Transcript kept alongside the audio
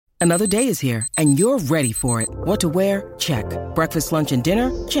Another day is here, and you're ready for it. What to wear? Check. Breakfast, lunch, and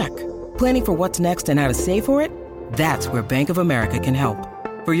dinner? Check. Planning for what's next and how to save for it? That's where Bank of America can help.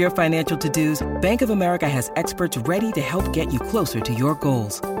 For your financial to-dos, Bank of America has experts ready to help get you closer to your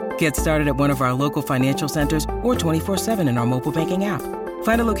goals. Get started at one of our local financial centers or 24/7 in our mobile banking app.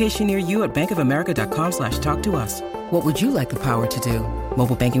 Find a location near you at bankofamerica.com/talktous. What would you like the power to do?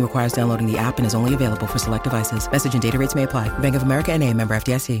 Mobile banking requires downloading the app and is only available for select devices. Message and data rates may apply. Bank of America N.A., member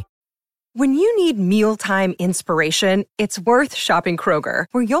FDIC. When you need mealtime inspiration, it's worth shopping Kroger,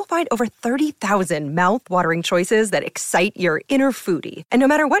 where you'll find over 30,000 mouth-watering choices that excite your inner foodie. And no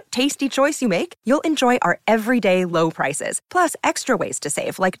matter what tasty choice you make, you'll enjoy our everyday low prices, plus extra ways to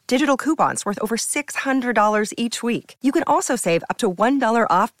save, like digital coupons worth over $600 each week. You can also save up to $1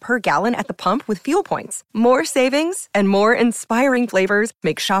 off per gallon at the pump with fuel points. More savings and more inspiring flavors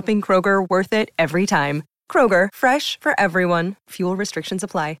make shopping Kroger worth it every time. Kroger, fresh for everyone. Fuel restrictions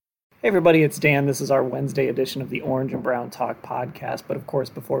apply. Hey everybody, it's Dan. This is our Wednesday edition of the Orange and Brown Talk podcast. But of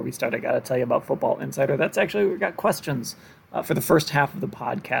course, before we start, I got to tell you about Football Insider. That's actually, we got questions for the first half of the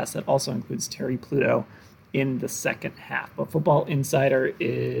podcast. That also includes Terry Pluto in the second half. But Football Insider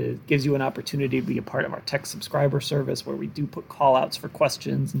gives you an opportunity to be a part of our tech subscriber service, where we do put call outs for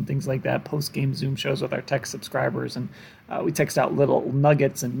questions and things like that, post-game Zoom shows with our tech subscribers. And we text out little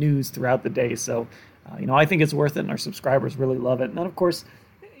nuggets and news throughout the day. So, I think it's worth it, and our subscribers really love it. And then, of course,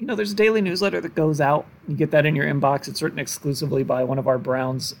 there's a daily newsletter that goes out. You get that in your inbox. It's written exclusively by one of our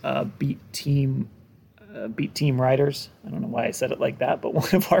Browns beat team writers. I don't know why I said it like that, but one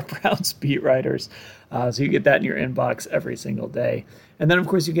of our Browns beat writers. So you get that in your inbox every single day. And then, of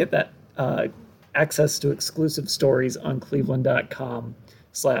course, you get that access to exclusive stories on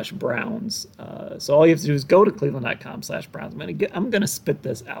cleveland.com/Browns. So all you have to do is go to cleveland.com/Browns. I'm going to spit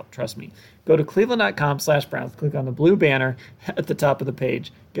this out. Trust me. Go to cleveland.com/Browns. Click on the blue banner at the top of the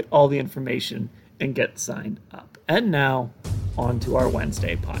page. Get all the information and get signed up. And now on to our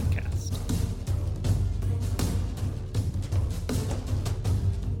Wednesday podcast.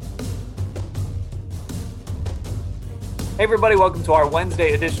 Hey everybody, welcome to our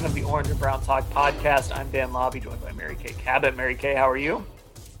Wednesday edition of the Orange and Brown Talk podcast. I'm Dan Lobby, joined by Mary Kay Cabot. Mary Kay, how are you?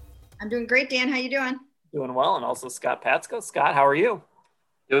 I'm doing great, Dan. How you doing? Doing well, and also Scott Patsko. Scott, how are you?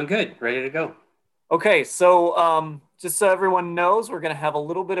 Doing good. Ready to go. Okay, so just so everyone knows, we're going to have a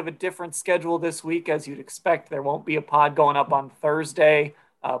little bit of a different schedule this week, as you'd expect. There won't be a pod going up on Thursday,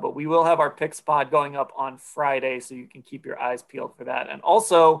 but we will have our picks pod going up on Friday, so you can keep your eyes peeled for that. And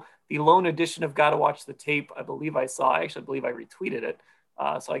also, the lone edition of Gotta Watch the Tape, I believe I believe I retweeted it.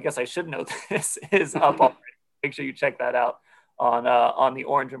 So I guess I should know this is up already. Make sure you check that out on the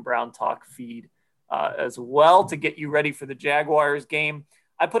Orange and Brown Talk feed as well, to get you ready for the Jaguars game.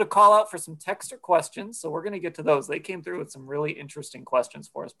 I put a call out for some texter questions, so we're going to get to those. They came through with some really interesting questions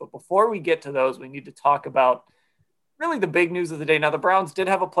for us. But before we get to those, we need to talk about really the big news of the day. Now, the Browns did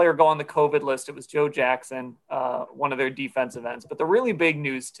have a player go on the COVID list. It was Joe Jackson, one of their defensive ends. But the really big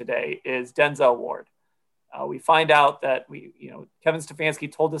news today is Denzel Ward. We find out that Kevin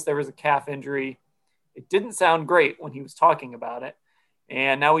Stefanski told us there was a calf injury. It didn't sound great when he was talking about it.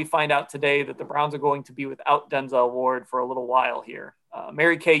 And now we find out today that the Browns are going to be without Denzel Ward for a little while here.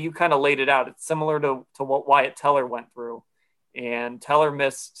 Mary Kay, you kind of laid it out. It's similar to what Wyatt Teller went through. And Teller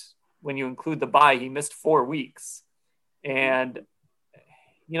missed, when you include the bye, he missed 4 weeks. And,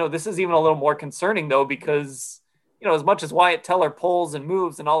 this is even a little more concerning, though, because, as much as Wyatt Teller pulls and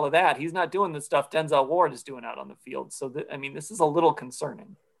moves and all of that, he's not doing the stuff Denzel Ward is doing out on the field. So, this is a little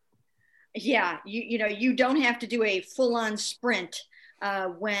concerning. Yeah, you don't have to do a full-on sprint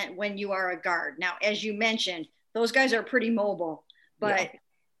when you are a guard. Now, as you mentioned, those guys are pretty mobile, but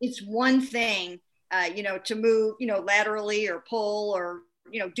it's one thing, to move, laterally or pull or,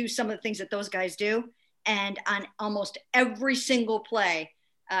 do some of the things that those guys do. And on almost every single play,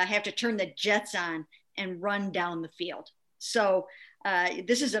 have to turn the jets on and run down the field. So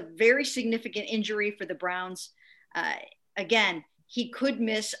this is a very significant injury for the Browns. Again, he could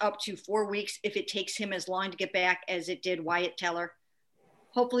miss up to 4 weeks if it takes him as long to get back as it did Wyatt Teller.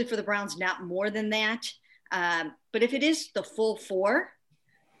 Hopefully for the Browns, not more than that. But if it is the full 4,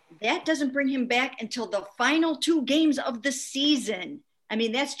 that doesn't bring him back until the final 2 games of the season.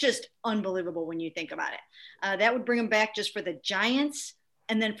 That's just unbelievable when you think about it. That would bring him back just for the Giants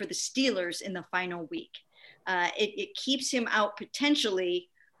and then for the Steelers in the final week. It keeps him out potentially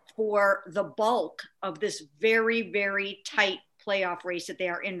for the bulk of this very, very tight playoff race that they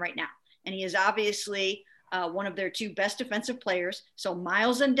are in right now. And he is obviously one of their 2 best defensive players. So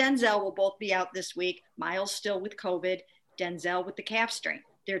Miles and Denzel will both be out this week. Miles still with COVID, Denzel with the calf strain.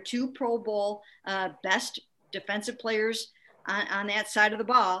 They're 2 Pro Bowl best defensive players on that side of the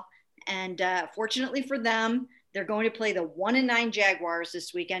ball. And fortunately for them, they're going to play the 1-9 Jaguars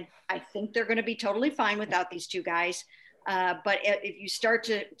this weekend. I think they're going to be totally fine without these two guys. But if you start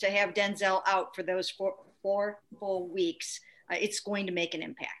to have Denzel out for those four full weeks, it's going to make an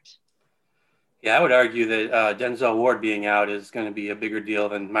impact. Yeah, I would argue that Denzel Ward being out is going to be a bigger deal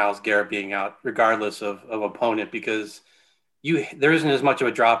than Myles Garrett being out, regardless of opponent, because there isn't as much of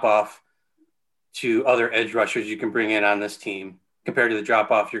a drop-off to other edge rushers you can bring in on this team compared to the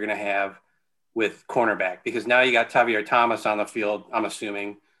drop-off you're going to have with cornerback, because now you got Tavierre Thomas on the field, I'm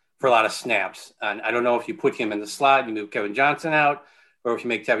assuming, for a lot of snaps. And I don't know if you put him in the slot, you move Kevin Johnson out, or if you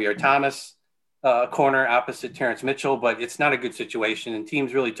make Tavierre Thomas corner opposite Terrence Mitchell, but it's not a good situation. And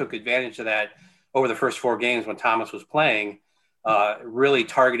teams really took advantage of that over the first 4 games when Thomas was playing, really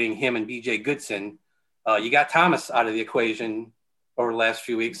targeting him and BJ Goodson. You got Thomas out of the equation over the last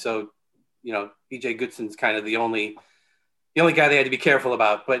few weeks. So, BJ Goodson's kind of the only guy they had to be careful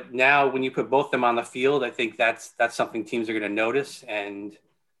about. But now when you put both of them on the field, I think that's something teams are going to notice. And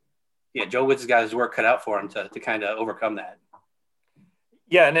yeah, Joe Woods has got his work cut out for him to kind of overcome that.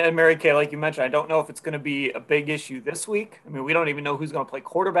 Yeah, and Mary Kay, like you mentioned, I don't know if it's going to be a big issue this week. I mean, we don't even know who's going to play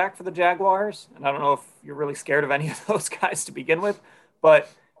quarterback for the Jaguars. And I don't know if you're really scared of any of those guys to begin with.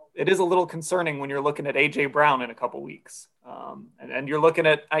 But it is a little concerning when you're looking at A.J. Brown in a couple weeks. And you're looking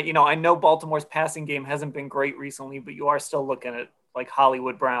at, I know Baltimore's passing game hasn't been great recently, but you are still looking at like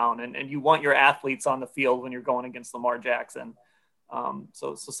Hollywood Brown. And you want your athletes on the field when you're going against Lamar Jackson.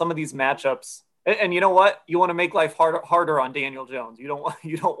 So some of these matchups, and you know what? You want to make life harder on Daniel Jones. You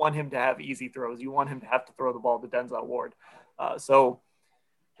don't want him to have easy throws. You want him to have to throw the ball to Denzel Ward. So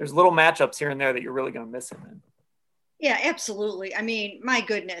there's little matchups here and there that you're really going to miss him in. Yeah, absolutely. I mean, my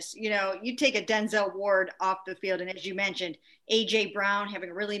goodness, you take a Denzel Ward off the field, and as you mentioned, A.J. Brown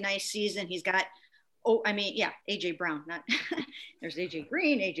having a really nice season. He's got, A.J. Brown, not there's A.J.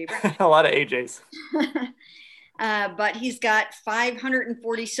 Green, A.J. Brown. A lot of A.J.'s. But he's got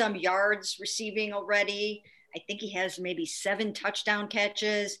 540 some yards receiving already. I think he has maybe 7 touchdown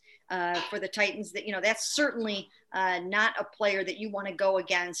catches for the Titans. That's certainly not a player that you want to go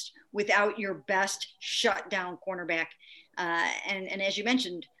against without your best shutdown cornerback. And as you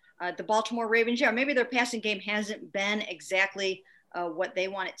mentioned, the Baltimore Ravens, maybe their passing game hasn't been exactly what they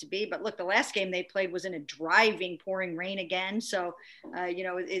want it to be. But look, the last game they played was in a driving, pouring rain again. So,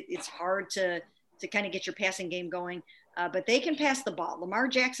 it's hard to kind of get your passing game going. But they can pass the ball. Lamar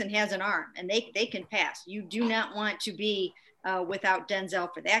Jackson has an arm, and they can pass. You do not want to be without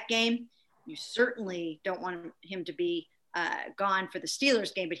Denzel for that game. You certainly don't want him to be gone for the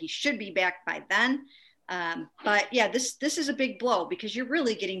Steelers game, but he should be back by then. But yeah, this is a big blow because you're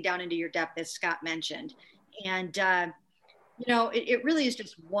really getting down into your depth, as Scott mentioned. And, it really is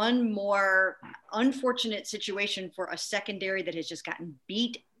just one more unfortunate situation for a secondary that has just gotten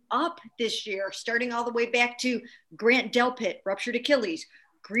beat up this year, starting all the way back to Grant Delpit, ruptured Achilles,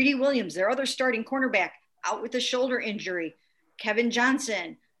 Greedy Williams, their other starting cornerback, out with a shoulder injury, Kevin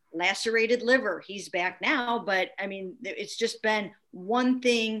Johnson, lacerated liver. He's back now, but I mean, it's just been one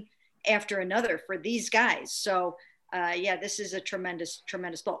thing after another for these guys. So this is a tremendous,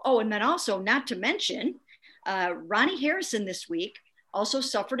 tremendous blow. Oh, and then also not to mention Ronnie Harrison this week also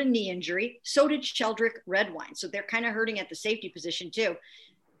suffered a knee injury. So did Sheldrick Redwine. So they're kind of hurting at the safety position too.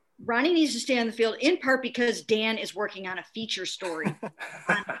 Ronnie needs to stay on the field in part because Dan is working on a feature story.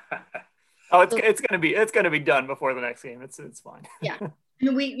 It's going to be done before the next game. It's fine. Yeah.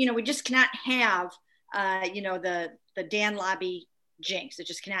 And we just cannot have, the Dan Lobby jinx. It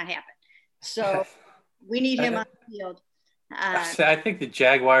just cannot happen. So we need him on the field. I think the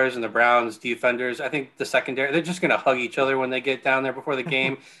Jaguars and the Browns defenders, I think the secondary, they're just going to hug each other when they get down there before the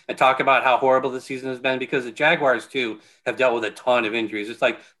game and talk about how horrible the season has been, because the Jaguars too have dealt with a ton of injuries. It's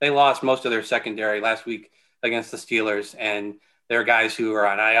like they lost most of their secondary last week against the Steelers, and there are guys who are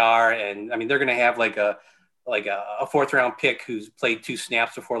on IR, and I mean, they're going to have like a 4th round pick who's played 2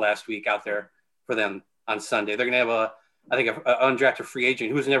 snaps before last week out there for them on Sunday. They're going to have an undrafted free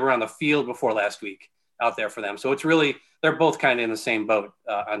agent who was never on the field before last week out there for them. So it's really, they're both kind of in the same boat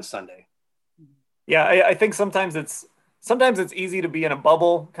on Sunday. Yeah, I think sometimes it's easy to be in a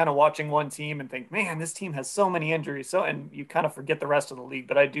bubble kind of watching one team and think, man, this team has so many injuries. And you kind of forget the rest of the league.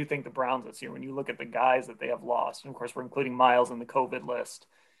 But I do think the Browns this year, when you look at the guys that they have lost, and of course we're including Miles in the COVID list,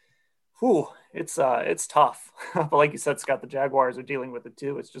 it's tough. But like you said, Scott, the Jaguars are dealing with it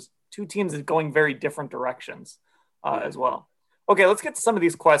too. It's just 2 teams that going very different directions as well. Okay, let's get to some of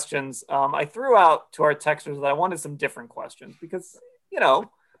these questions. I threw out to our texters that I wanted some different questions because,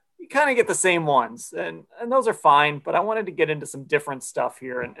 you kind of get the same ones, and those are fine. But I wanted to get into some different stuff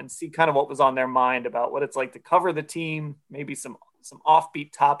here and see kind of what was on their mind about what it's like to cover the team, maybe some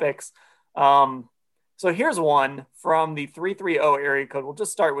offbeat topics. So here's one from the 330 area code. We'll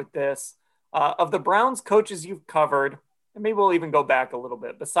just start with this. Of the Browns coaches you've covered, and maybe we'll even go back a little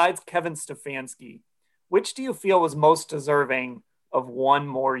bit, besides Kevin Stefanski, which do you feel was most deserving of one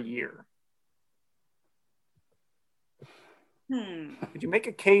more year? Could you make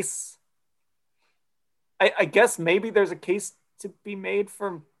a case? I guess maybe there's a case to be made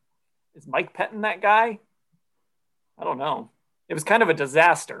for, is Mike Pettin that guy? I don't know. It was kind of a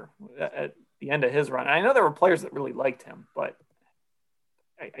disaster at the end of his run. I know there were players that really liked him, but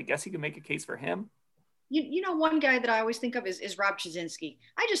I guess you can make a case for him. You know, one guy that I always think of is Rob Chudzinski.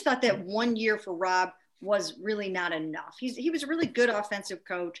 I just thought that 1 year for Rob was really not enough. He was a really good offensive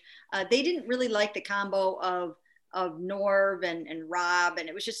coach. They didn't really like the combo of Norv and Rob, and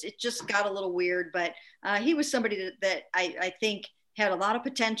it just got a little weird. But he was somebody that I think had a lot of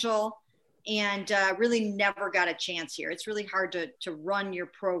potential and really never got a chance here. It's really hard to run your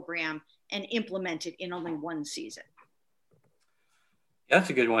program and implement it in only one season. That's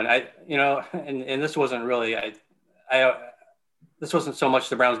a good one. And this wasn't really, this wasn't so much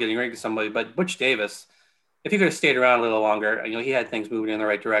the Browns getting rid of somebody, but Butch Davis, if he could have stayed around a little longer, he had things moving in the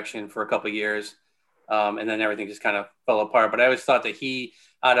right direction for a couple of years. And then everything just kind of fell apart. But I always thought that he,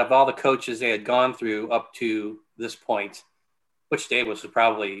 out of all the coaches they had gone through up to this point, Butch Davis was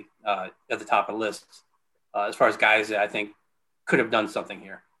probably at the top of the list as far as guys that I think could have done something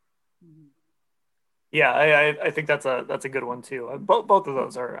here. Yeah, I think that's a good one too. Both of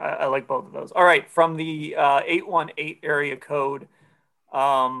those are, I like both of those. All right, from the 818 area code,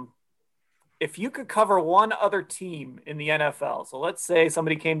 if you could cover one other team in the NFL, so let's say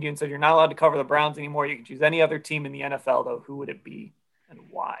somebody came to you and said, you're not allowed to cover the Browns anymore, you can choose any other team in the NFL, though, who would it be and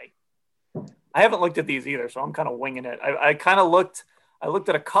why? I haven't looked at these either, so I'm kind of winging it. I looked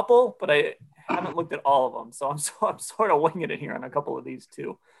at a couple, but I haven't looked at all of them. So I'm sort of winging it here on a couple of these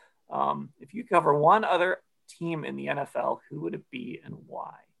too. If you cover one other team in the NFL, who would it be and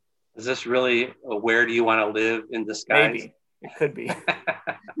why? Is this really a where do you want to live in disguise? Maybe. It could be.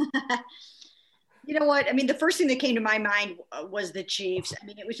 You know what? I mean, the first thing that came to my mind was the Chiefs. I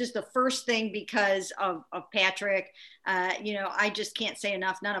mean, it was just the first thing because of Patrick. I just can't say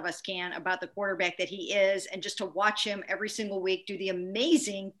enough. None of us can about the quarterback that he is. And just to watch him every single week do the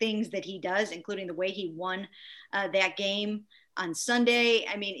amazing things that he does, including the way he won that game on Sunday.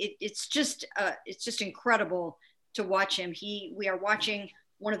 I mean, it's just incredible to watch him. We are watching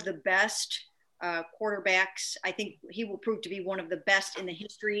one of the best quarterbacks. I think he will prove to be one of the best in the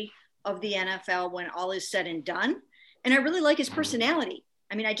history of the NFL when all is said and done. And I really like his personality.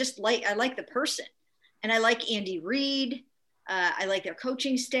 I mean, I like the person, and I like Andy Reid. I like their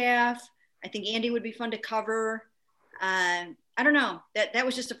coaching staff. I think Andy would be fun to cover. I don't know. That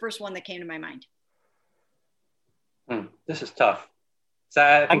was just the first one that came to my mind. This is tough. So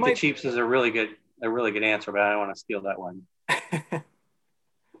I think the Chiefs is a really good answer, but I don't want to steal that one.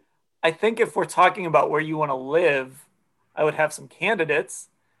 I think if we're talking about where you want to live, I would have some candidates.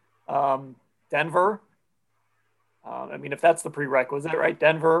 Denver. I mean, if that's the prerequisite, right?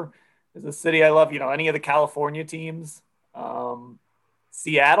 Denver is a city I love. Any of the California teams.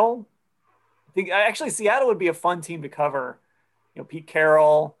 Seattle. I think actually Seattle would be a fun team to cover. Pete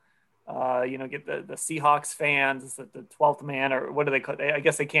Carroll. Get the Seahawks fans, the 12th man, or what do they call? I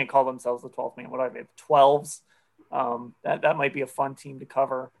guess they can't call themselves the 12th man. What are they? 12s. That might be a fun team to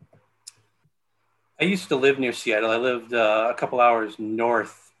cover. I used to live near Seattle. I lived a couple hours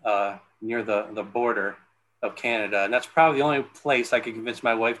north, near the border of Canada, and that's probably the only place I could convince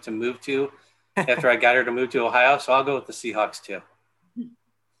my wife to move to after I got her to move to Ohio. So I'll go with the Seahawks too.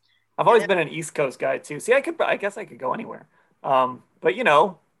 I've always been an East Coast guy too. See, I guess I could go anywhere. But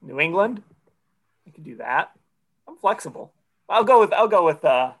New England, I could do that. I'm flexible. I'll go with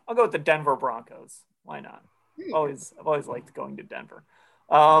the Denver Broncos. Why not? I've always liked going to Denver.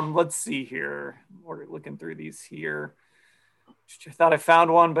 Let's see here. We're looking through these here. I thought I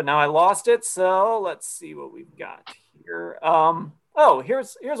found one, but now I lost it. So let's see what we've got here.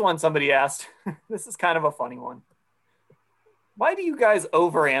 Here's one somebody asked. This is kind of a funny one. Why do you guys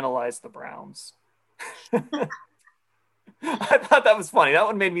overanalyze the Browns? I thought that was funny. That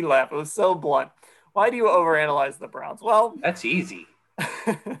one made me laugh. It was so blunt. Why do you overanalyze the Browns? Well, that's easy.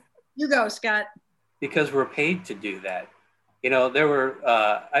 You go, Scott. Because we're paid to do that. There were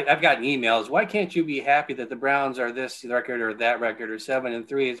I've gotten emails. Why can't you be happy that the Browns are this record or that record or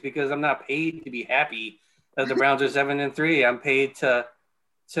 7-3? It's because I'm not paid to be happy that the Browns are 7-3. I'm paid to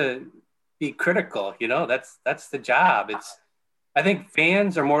be critical. That's the job. I think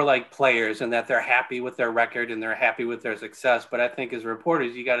fans are more like players in that they're happy with their record and they're happy with their success. But I think as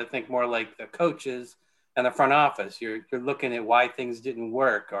reporters, you got to think more like the coaches and the front office. You're looking at why things didn't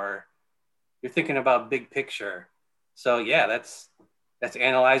work, or you're thinking about big picture. So yeah, that's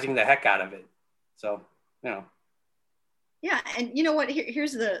analyzing the heck out of it. So, you know. Yeah, and you know what?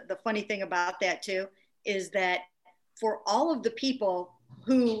 Here's the funny thing about that too, is that for all of the people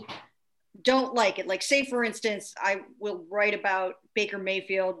who don't like it, like say for instance, I will write about Baker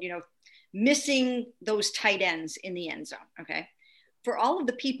Mayfield, missing those tight ends in the end zone. Okay. For all of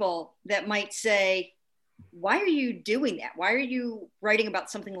the people that might say, why are you doing that? Why are you writing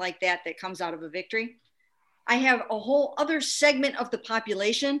about something like that comes out of a victory? I have a whole other segment of the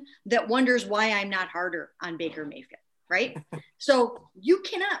population that wonders why I'm not harder on Baker Mayfield. Right. So you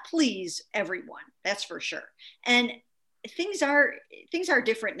cannot please everyone. That's for sure. And things are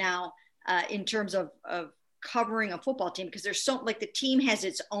different now in terms of covering a football team, because there's so, like, the team has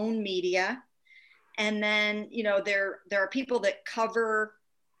its own media. And then, there are people that cover,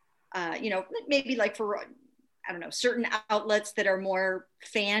 maybe like for, I don't know, certain outlets that are more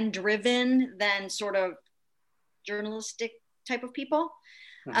fan driven than sort of journalistic type of people.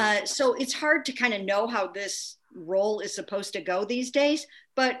 Mm-hmm. So it's hard to kind of know how this role is supposed to go these days,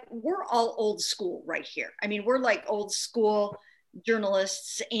 but we're all old school right here. I mean, we're like old school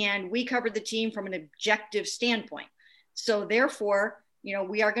journalists, and we cover the team from an objective standpoint. So therefore,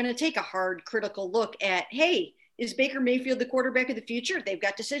 we are going to take a hard critical look at, hey, is Baker Mayfield the quarterback of the future? They've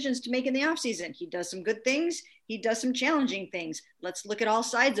got decisions to make in the offseason. He does some good things. He does some challenging things. Let's look at all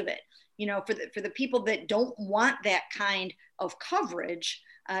sides of it. For the people that don't want that kind of coverage,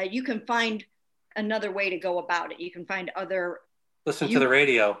 you can find another way to go about it. You can find other. Listen to the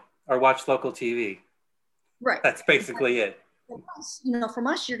radio or watch local TV. Right. That's basically it. From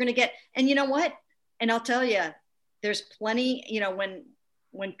us, you're going to get, and you know what? And I'll tell you, there's plenty,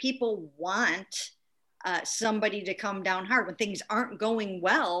 when people want somebody to come down hard, when things aren't going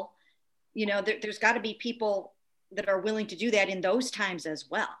well, there's got to be people that are willing to do that in those times as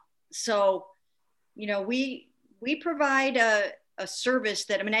well. So, we provide a service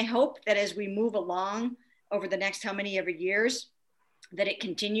that, I hope that as we move along over the next how many ever years, that it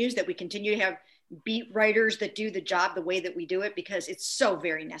continues, that we continue to have beat writers that do the job the way that we do it, because it's so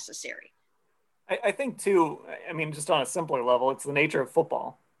very necessary. I think too, just on a simpler level, it's the nature of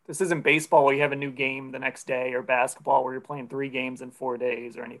football. This isn't baseball where you have a new game the next day, or basketball where you're playing 3 games in 4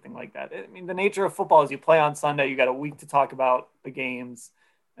 days or anything like that. The nature of football is you play on Sunday, you got a week to talk about the games,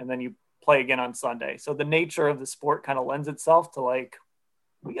 and then you play again on Sunday. So the nature of the sport kind of lends itself to, like,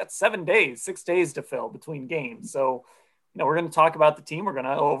 we got 6 days to fill between games. So, we're going to talk about the team. We're going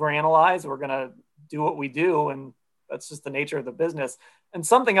to overanalyze. We're going to do what we do. And that's just the nature of the business. And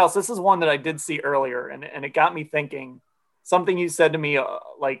something else, this is one that I did see earlier, and it got me thinking. Something you said to me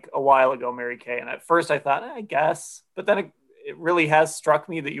like a while ago, Mary Kay. And at first I thought, I guess, but then it really has struck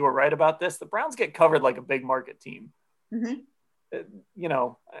me that you were right about this. The Browns get covered like a big market team. Mm-hmm.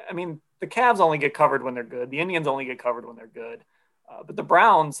 The Cavs only get covered when they're good. The Indians only get covered when they're good. But the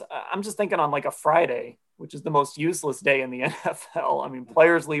Browns, I'm just thinking on like a Friday, which is the most useless day in the NFL.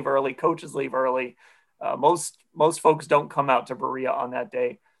 Players leave early, coaches leave early. Most folks don't come out to Berea on that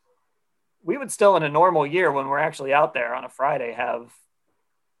day. We would still, in a normal year, when we're actually out there on a Friday, have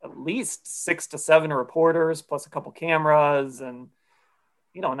at least 6 to 7 reporters plus a couple cameras. And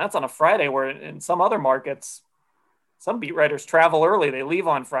that's on a Friday, where in some other markets, some beat writers travel early. They leave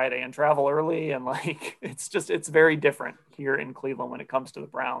on Friday and travel early. And it's very different here in Cleveland when it comes to the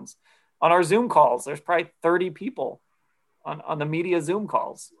Browns. On our Zoom calls, there's probably 30 people on the media Zoom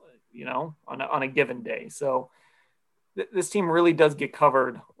calls, on a given day. So this team really does get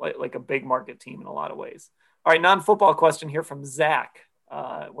covered like a big market team in a lot of ways. All right, non-football question here from Zach.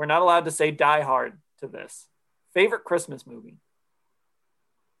 We're not allowed to say Die Hard to this. Favorite Christmas movie?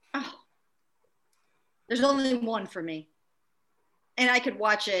 Oh, there's only one for me. And I could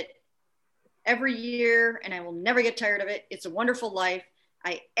watch it every year and I will never get tired of it. It's A Wonderful Life.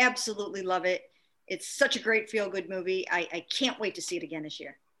 I absolutely love it. It's such a great feel-good movie. I can't wait to see it again this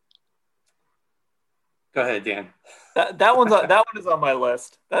year. Go ahead, Dan. That one is on my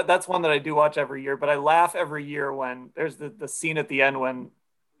list. That's one that I do watch every year, but I laugh every year when there's the scene at the end when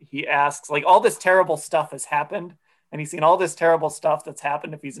he asks, like, all this terrible stuff has happened, and he's seen all this terrible stuff that's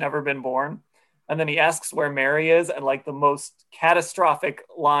happened if he's never been born. And then he asks where Mary is, and like the most catastrophic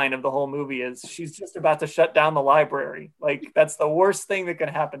line of the whole movie is, she's just about to shut down the library. Like, that's the worst thing that can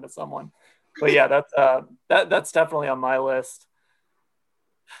happen to someone. But yeah, that's definitely on my list.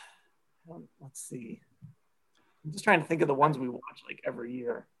 Let's see. I'm just trying to think of the ones we watch like every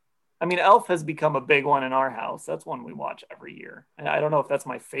year. I mean, Elf has become a big one in our house. That's one we watch every year. And I don't know if that's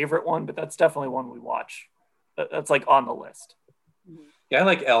my favorite one, but that's definitely one we watch. That's like on the list. Yeah, I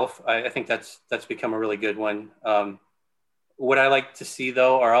like Elf. I think that's become a really good one. What I like to see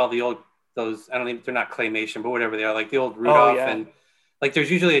though are all the old those. I don't think they're not claymation, but whatever they are, like the old Rudolph and like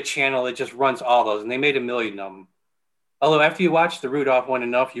there's usually a channel that just runs all those, and they made a million of them. Although after you watch the Rudolph one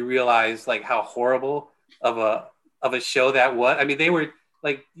enough, you realize like how horrible of a show that was. I mean, they were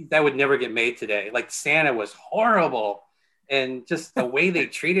like that would never get made today. Like Santa was horrible, and just the way they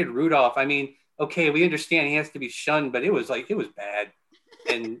treated Rudolph. I mean, okay, we understand he has to be shunned, but it was bad,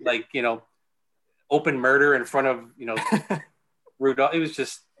 and like open murder in front of Rudolph. It was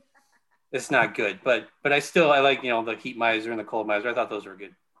just it's not good. But I like the Heat Miser and the Cold Miser. I thought those were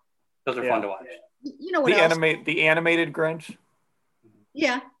good. Those are fun to watch. You know what the animated Grinch.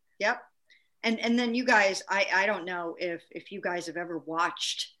 Yeah. Yep. And then you guys, I don't know if you guys have ever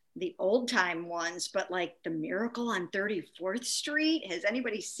watched the old time ones, but like The Miracle on 34th Street, has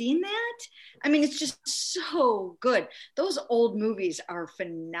anybody seen that? I mean, it's just so good. Those old movies are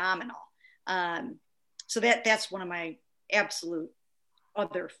phenomenal. So that's one of my absolute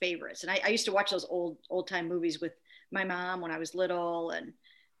other favorites. And I used to watch those old time movies with my mom when I was little. And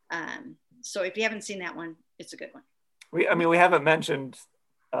so if you haven't seen that one, it's a good one. We haven't mentioned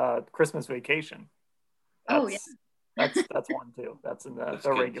Christmas Vacation. That's one too. That's in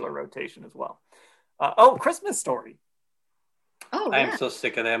the regular rotation as well. Christmas Story. Oh, yeah. I am so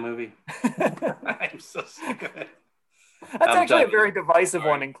sick of that movie. I'm so sick of it. That's actually a very divisive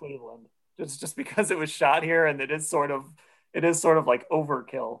one in Cleveland. Just because it was shot here, and it is sort of like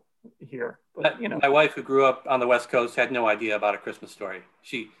overkill here. But my wife, who grew up on the West Coast, had no idea about A Christmas Story.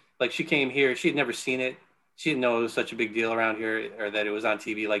 She came here, she had never seen it. She didn't know it was such a big deal around here, or that it was on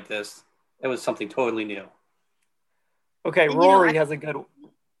TV like this. It was something totally new. Okay, and Rory has a good.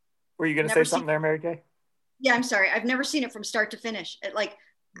 Were you going to say something there, Mary Kay? Yeah, I'm sorry. I've never seen it from start to finish.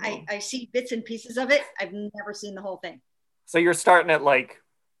 I see bits and pieces of it. I've never seen the whole thing. So you're starting at like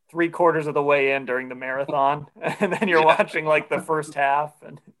 3/4 of the way in during the marathon, and then you're watching like the first half,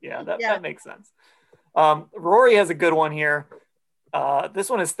 and that makes sense. Rory has a good one here. This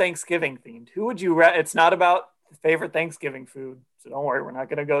one is Thanksgiving themed. Who would you? It's not about favorite Thanksgiving food, so don't worry, we're not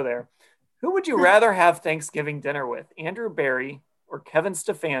going to go there. Who would you rather have Thanksgiving dinner with, Andrew Barry or Kevin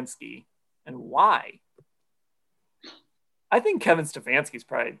Stefanski, and why? I think Kevin Stefanski's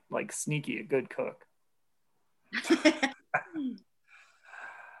probably like sneaky a good cook.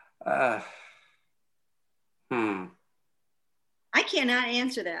 I cannot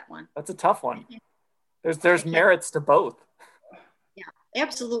answer that one. That's a tough one. There's merits to both. Yeah,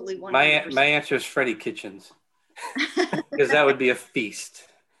 absolutely. My answer is Freddie Kitchens, because that would be a feast.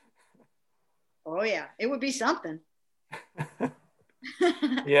 Oh yeah, it would be something.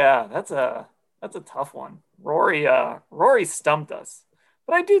 Yeah, that's a tough one. Rory stumped us,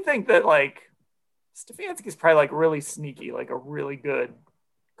 but I do think that like Stefanski's probably like really sneaky, like a really good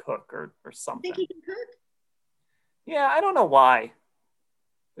cook or something. Think he can cook? Yeah, I don't know why.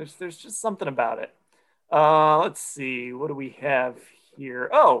 There's just something about it. Let's see, what do we have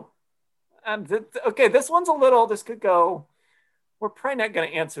here? Okay, this one's this could go. We're probably not going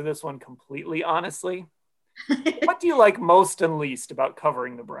to answer this one completely, honestly. What do you like most and least about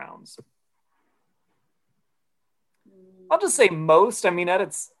covering the Browns? I'll just say most. I mean, at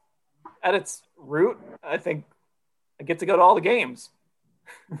its root, I think I get to go to all the games,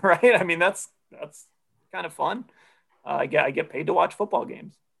 right? I mean, that's kind of fun. I get paid to watch football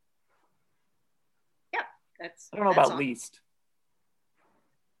games. Yeah, I don't know about least.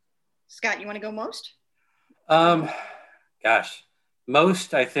 Scott, you want to go most? Gosh,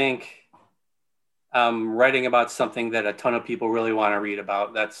 most, I think, writing about something that a ton of people really want to read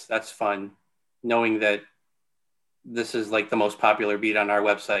about. That's fun, knowing that this is like the most popular beat on our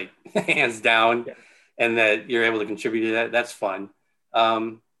website, hands down, and that you're able to contribute to that. That's fun. I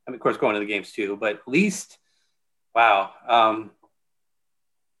mean, of course, going to the games too, but least, wow.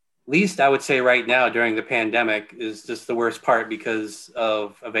 Least, I would say right now during the pandemic is just the worst part because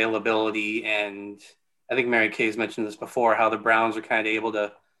of availability. And I think Mary Kay's mentioned this before, how the Browns are kind of able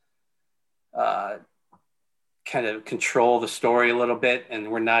to kind of control the story a little bit,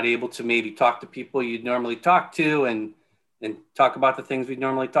 and we're not able to maybe talk to people you'd normally talk to and talk about the things we'd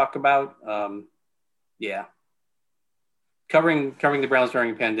normally talk about. Covering the Browns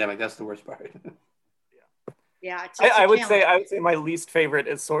during a pandemic, that's the worst part. Yeah, it's I would say my least favorite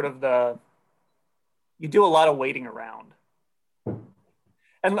is sort of you do a lot of waiting around.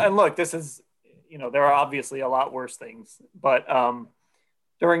 And look, this is, there are obviously a lot worse things, but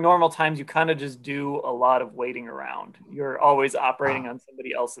during normal times, you kind of just do a lot of waiting around. You're always operating on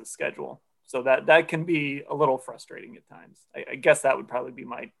somebody else's schedule. So that can be a little frustrating at times. I guess that would probably be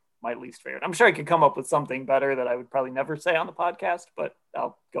my least favorite. I'm sure I could come up with something better that I would probably never say on the podcast, but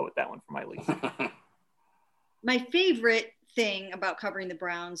I'll go with that one for my least. My favorite thing about covering the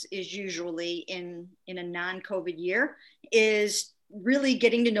Browns is usually in a non-COVID year is really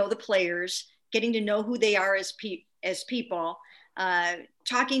getting to know the players, getting to know who they are as people,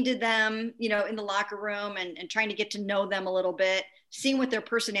 talking to them, in the locker room and trying to get to know them a little bit, seeing what their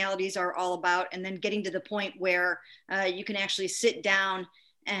personalities are all about, and then getting to the point where you can actually sit down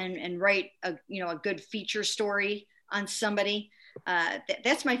and write a good feature story on somebody.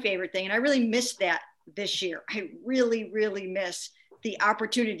 That's my favorite thing. And I really missed that this year. I really, really miss the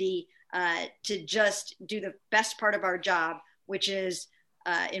opportunity to just do the best part of our job, which is,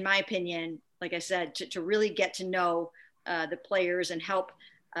 in my opinion, like I said, to really get to know the players and help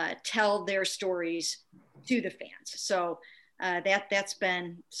tell their stories to the fans. So that's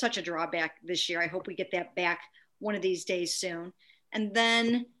been such a drawback this year. I hope we get that back one of these days soon. And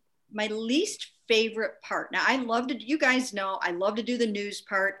then my least favorite part. Now you guys know, I love to do the news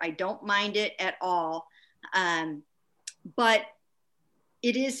part. I don't mind it at all. But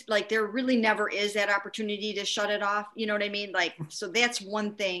it is like, there really never is that opportunity to shut it off. You know what I mean? Like, so that's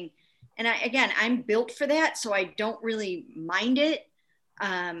one thing. And I'm built for that. So I don't really mind it,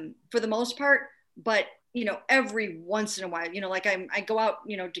 for the most part, but every once in a while, like I go out,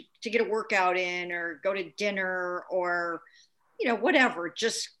 to get a workout in or go to dinner or, whatever,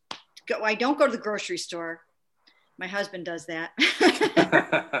 just go. I don't go to the grocery store. My husband does that.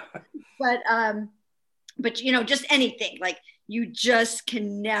 But just anything, like you just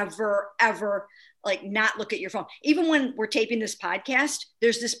can never, ever like not look at your phone. Even when we're taping this podcast,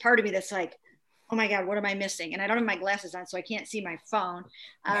 there's this part of me that's like, oh my God, what am I missing? And I don't have my glasses on, so I can't see my phone.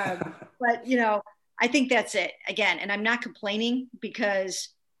 But I think that's it again. And I'm not complaining because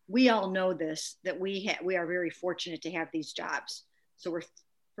we all know this, that we are very fortunate to have these jobs. So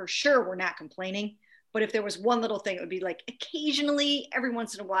we're not complaining. But if there was one little thing, it would be like occasionally, every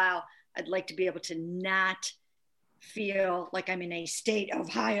once in a while, I'd like to be able to not feel like I'm in a state of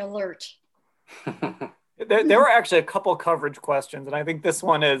high alert. There were actually a couple coverage questions, and I think this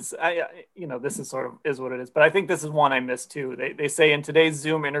one is, this is sort of is what it is, but I think this is one I missed too. They say in today's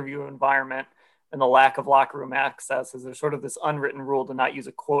Zoom interview environment and the lack of locker room access, is there sort of this unwritten rule to not use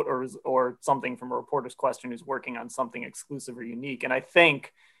a quote or something from a reporter's question who's working on something exclusive or unique. And I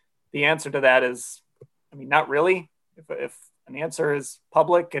think the answer to that is, not really. If an answer is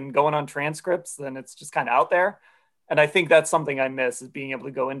public and going on transcripts, then it's just kind of out there. And I think that's something I miss, is being able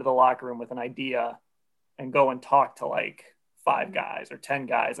to go into the locker room with an idea and go and talk to like 5 guys or 10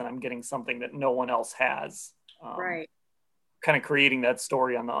 guys, and I'm getting something that no one else has. Right. Kind of creating that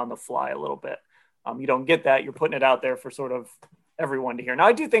story on the fly a little bit. You don't get that. You're putting it out there for sort of everyone to hear. Now,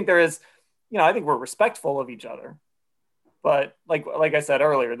 I do think there is, I think we're respectful of each other, but like I said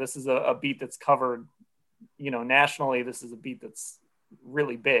earlier, this is a beat that's covered, nationally. This is a beat that's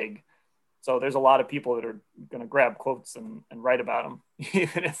really big. So there's a lot of people that are going to grab quotes and write about them,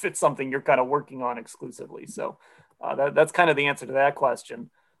 even if it's something you're kind of working on exclusively. So that's kind of the answer to that question.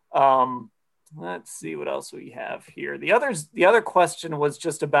 Let's see what else we have here. The other question was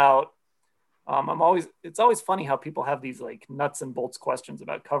just about, it's always funny how people have these like nuts and bolts questions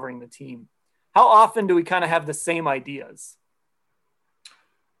about covering the team. How often do we kind of have the same ideas?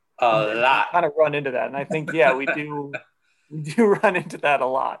 A lot. Kind of run into that. And I think, yeah, we do run into that a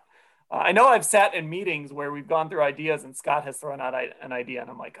lot. I know I've sat in meetings where we've gone through ideas and Scott has thrown out an idea and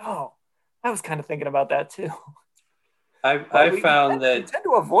I'm like, oh, I was kind of thinking about that too. I found that we tend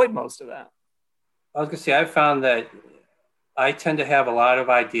to avoid most of that. I was going to say, I found that I tend to have a lot of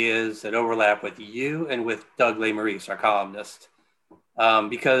ideas that overlap with you and with Doug Lesmerises, our columnist,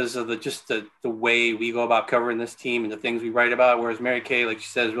 because of the way we go about covering this team and the things we write about. Whereas Mary Kay, like she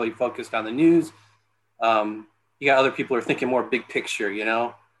said, is really focused on the news. You got other people who are thinking more big picture,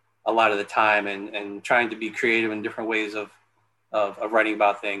 a lot of the time and trying to be creative in different ways of writing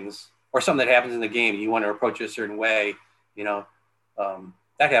about things, or something that happens in the game. You want to approach it a certain way,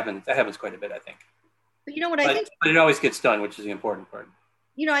 that happens quite a bit, I think. But I think, but it always gets done, which is the important part.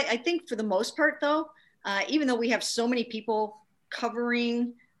 I think for the most part, though, even though we have so many people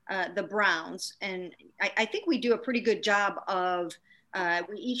covering the Browns, and I think we do a pretty good job of,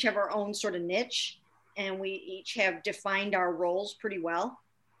 we each have our own sort of niche, and we each have defined our roles pretty well.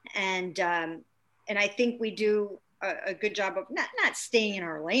 And I think we do a good job of not staying in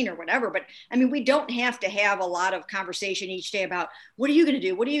our lane or whatever, but we don't have to have a lot of conversation each day about what are you going to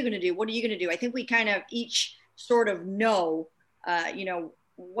do? What are you going to do? What are you going to do? I think we kind of each sort of know,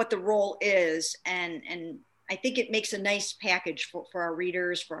 what the role is. And I think it makes a nice package for our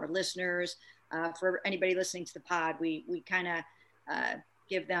readers, for our listeners, for anybody listening to the pod. We kind of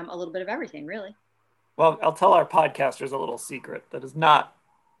give them a little bit of everything, really. Well, I'll tell our podcasters a little secret that is not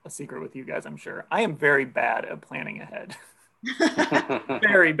a secret with you guys, I'm sure. I am very bad at planning ahead.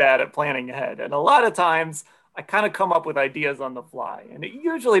 Very bad at planning ahead. And a lot of times I kind of come up with ideas on the fly, and it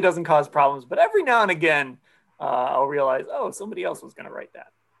usually doesn't cause problems. But every now and again, I'll realize, oh, somebody else was going to write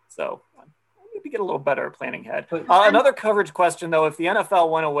that. So I need to get a little better at planning ahead. Another coverage question, though, if the NFL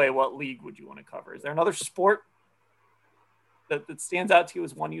went away, what league would you want to cover? Is there another sport that stands out to you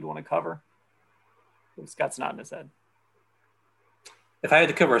as one you'd want to cover? Scott's nodding his head. If I had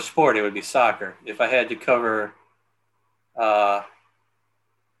to cover a sport, it would be soccer. If I had to cover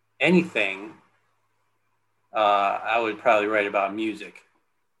anything, I would probably write about music.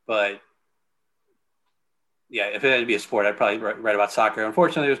 But yeah, if it had to be a sport, I'd probably write about soccer.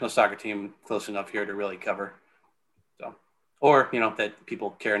 Unfortunately, there's no soccer team close enough here to really cover. So, or, that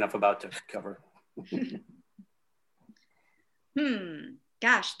people care enough about to cover.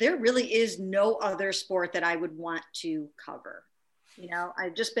 Gosh, there really is no other sport that I would want to cover.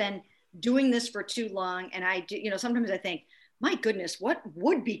 I've just been doing this for too long. And I do, sometimes I think, my goodness, what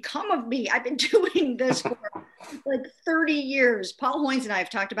would become of me? I've been doing this for like 30 years. Paul Hoynes and I have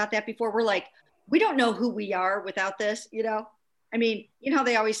talked about that before. We're like, we don't know who we are without this, I mean, how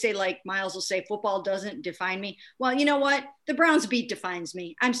they always say, like Miles will say, football doesn't define me. Well, you know what? The Browns beat defines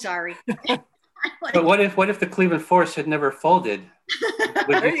me. I'm sorry. But what if the Cleveland Force had never folded?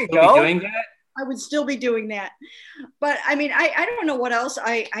 Would you still be doing that? I would still be doing that. But I mean, I don't know what else.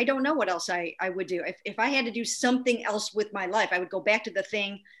 I don't know what else I would do. If I had to do something else with my life, I would go back to the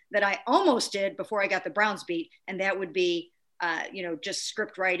thing that I almost did before I got the Browns beat. And that would be, just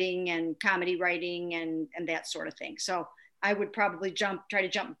script writing and comedy writing and that sort of thing. So I would probably try to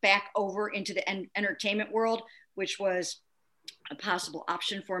jump back over into the entertainment world, which was a possible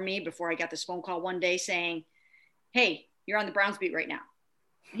option for me before I got this phone call one day saying, hey, you're on the Browns beat right now.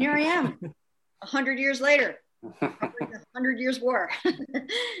 And here I am, 100 years later, 100 years war.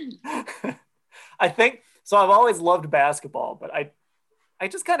 I think, so I've always loved basketball, but I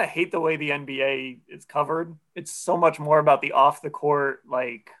just kind of hate the way the NBA is covered. It's so much more about the off the court,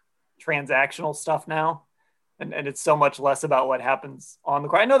 like transactional stuff now. And it's so much less about what happens on the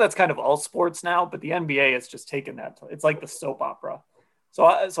court. I know that's kind of all sports now, but the NBA has just taken that. It's like the soap opera. So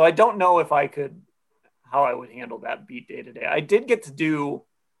I don't know how I would handle that beat day to day. I did get to do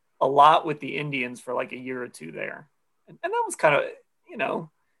a lot with the Indians for like a year or two there. And that was kind of,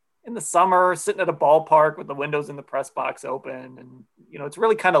 in the summer, sitting at a ballpark with the windows in the press box open. And, it's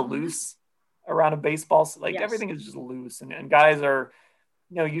really kind of loose around a baseball. So like everything is just loose and guys are,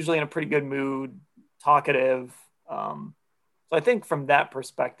 usually in a pretty good mood, talkative. So I think from that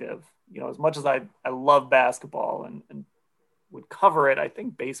perspective, as much as I love basketball and would cover it, I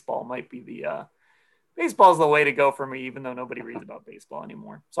think baseball might be baseball's the way to go for me, even though nobody reads about baseball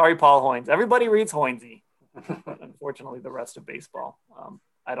anymore. Sorry, Paul Hoynes. Everybody reads Hoynesy, but unfortunately the rest of baseball,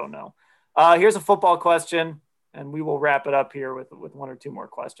 I don't know. Here's a football question, and we will wrap it up here with one or two more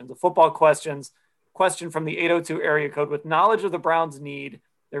questions. A football question from the 802 area code: with knowledge of the Browns' need,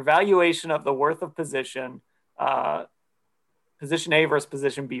 their valuation of the worth of position, position A versus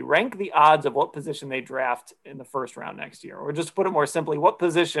position B, rank the odds of what position they draft in the first round next year. Or just to put it more simply, what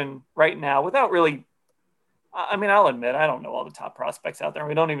position right now, without really, I'll admit, I don't know all the top prospects out there.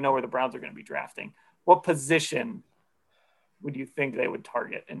 We don't even know where the Browns are going to be drafting. What position would you think they would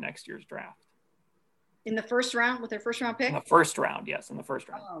target in next year's draft? In the first round, with their first round pick? In the first round, yes, in the first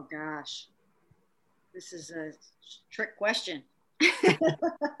round. Oh, gosh. This is a trick question.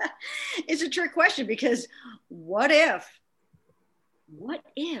 It's a trick question because what if,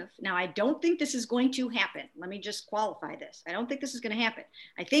 now I don't think this is going to happen. Let me just qualify this. I don't think this is going to happen.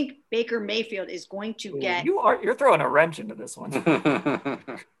 I think Baker Mayfield is going to get. You're throwing a wrench into this one.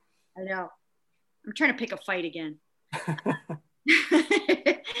 I know. I'm trying to pick a fight again.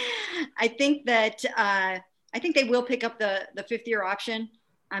 I think that, I think they will pick up the 5th-year option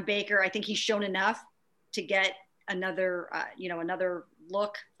on Baker. I think he's shown enough to get another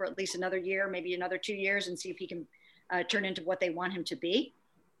look for at least another year, maybe another 2 years, and see if he can turn into what they want him to be.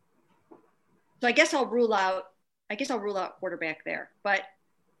 So I guess I'll rule out quarterback there, but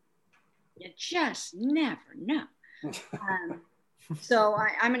you just never know. So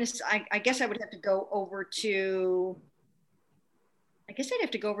I guess I would have to go over to,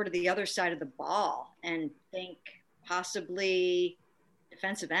 the other side of the ball and think possibly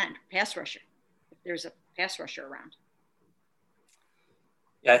defensive end, pass rusher, if there's a pass rusher around.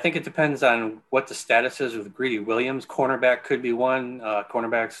 Yeah, I think it depends on what the status is with Greedy Williams. Cornerback could be one.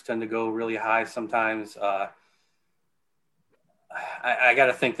 Cornerbacks tend to go really high sometimes. I got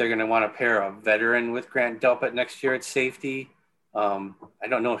to think they're going to want to pair a veteran with Grant Delpit next year at safety. I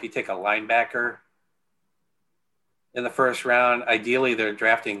don't know if you take a linebacker in the first round. Ideally, they're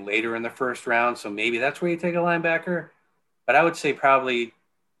drafting later in the first round, so maybe that's where you take a linebacker. But I would say probably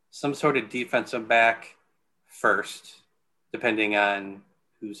some sort of defensive back first, depending on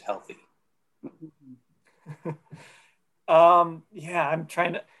who's healthy. Yeah, I'm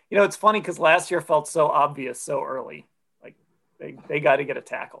trying to, it's funny because last year felt so obvious so early. Like they got to get a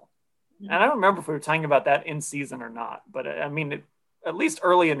tackle. And I don't remember if we were talking about that in season or not, but I mean, at least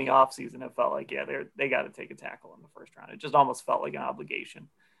early in the offseason, it felt like, yeah, they got to take a tackle in the first round. It just almost felt like an obligation.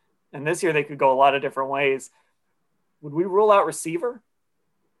 And this year they could go a lot of different ways. Would we rule out receiver?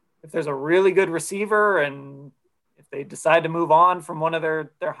 If there's a really good receiver and if they decide to move on from one of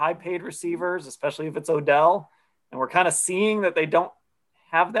their high paid receivers, especially if it's Odell, and we're kind of seeing that they don't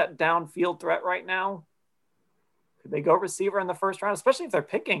have that downfield threat right now, could they go receiver in the first round, especially if they're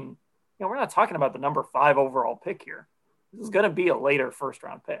picking, we're not talking about the number 5 overall pick here. This is going to be a later first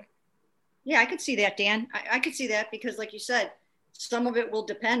round pick. Yeah, I could see that, Dan. I could see that because like you said, some of it will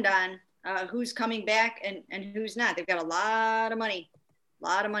depend on who's coming back and who's not. They've got a lot of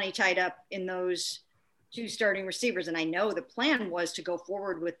money tied up in those 2 starting receivers. And I know the plan was to go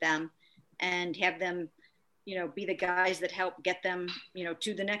forward with them and have them, be the guys that help get them,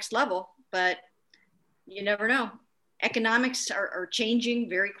 to the next level. But you never know. Economics are changing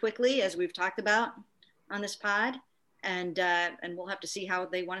very quickly, as we've talked about on this pod. And we'll have to see how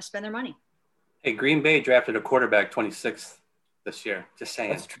they want to spend their money. Hey, Green Bay drafted a quarterback 26th this year. Just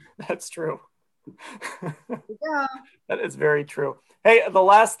saying. That's true. Yeah. That is very true. Hey, the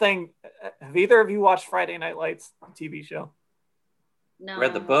last thing, have either of you watched Friday Night Lights, the TV show? No.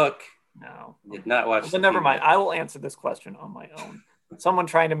 Read the book. No. Did not watch But never mind. I will answer this question on my own. Someone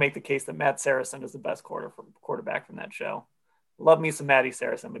trying to make the case that Matt Saracen is the best quarterback from that show. Love me some Matty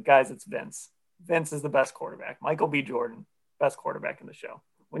Saracen, but guys, it's Vince. Vince is the best quarterback. Michael B. Jordan, best quarterback in the show.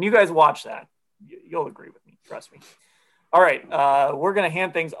 When you guys watch that, you'll agree with me. Trust me. All right. We're going to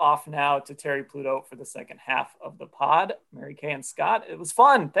hand things off now to Terry Pluto for the second half of the pod. Mary Kay and Scott, it was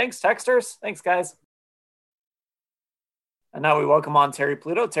fun. Thanks, texters. Thanks, guys. And now we welcome on Terry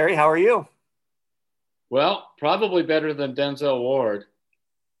Pluto. Terry, how are you? Well, probably better than Denzel Ward.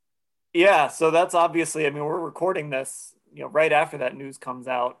 Yeah, so that's obviously, we're recording this, right after that news comes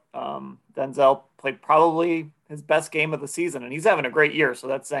out. Denzel played probably his best game of the season, and he's having a great year, so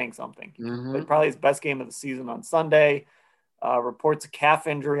that's saying something. Mm-hmm. Played probably his best game of the season on Sunday. Reports a calf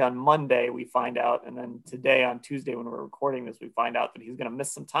injury on Monday, we find out, and then today on Tuesday when we're recording this, we find out that he's going to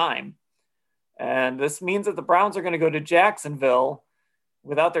miss some time. And this means that the Browns are going to go to Jacksonville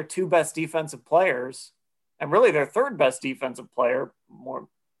without their 2 best defensive players, and really their 3rd best defensive player, more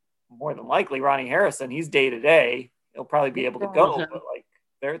than likely, Ronnie Harrison. He's day to day. He'll probably be able to go,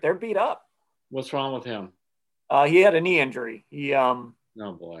 but they're beat up. What's wrong with him? He had a knee injury. He oh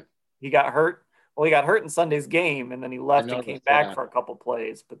boy, he got hurt. Well, he got hurt in Sunday's game, and then he left and came back for a couple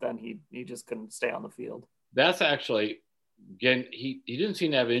plays, but then he just couldn't stay on the field. That's actually, again, he didn't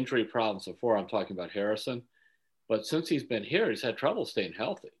seem to have injury problems before. I'm talking about Harrison, but since he's been here, he's had trouble staying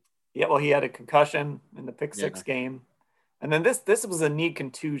healthy. Yeah, well, he had a concussion in the pick 6 game, and then this was a knee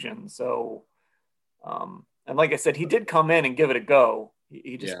contusion. So, and like I said, he did come in and give it a go.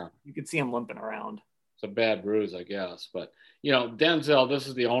 He just you could see him limping around. It's a bad bruise, I guess. But, Denzel, this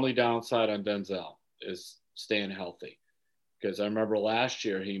is the only downside on Denzel is staying healthy. Because I remember last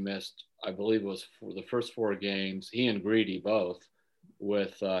year he missed, I believe it was for the first 4 games, he and Greedy both,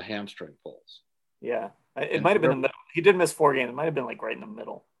 with hamstring pulls. Yeah. It might have been the middle. He did miss 4 games. It might have been right in the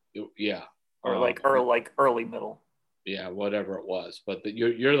middle. Yeah. Or early middle. Yeah, whatever it was. But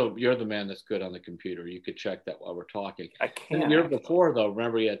you're the man that's good on the computer. You could check that while we're talking. I can't. The year before, though,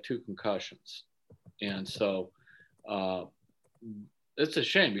 remember he had 2 concussions. And so it's a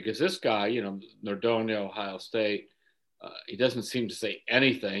shame because this guy, Nardone, Ohio State, he doesn't seem to say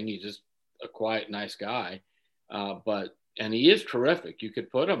anything. He's just a quiet, nice guy. And he is terrific. You could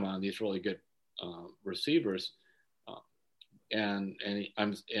put him on these really good receivers. And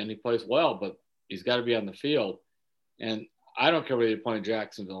he plays well, but he's got to be on the field. And I don't care whether you play in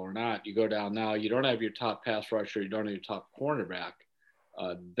Jacksonville or not. You go down now, you don't have your top pass rusher, you don't have your top cornerback.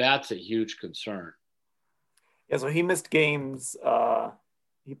 That's a huge concern. Yeah, so he missed games.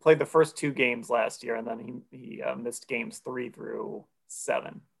 He played the first 2 games last year, and then he missed games 3 through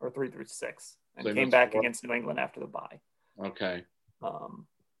 7 or 3 through 6, and so came back against New England after the bye. Okay.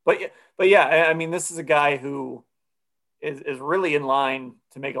 But yeah, this is a guy who is really in line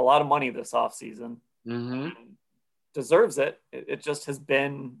to make a lot of money this offseason. Deserves it. It just has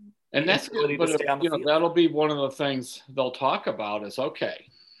been, and that's good. But that'll be one of the things they'll talk about is, okay,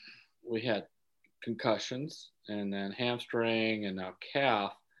 we had concussions and then hamstring and now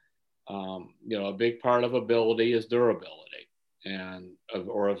calf. A big part of ability is durability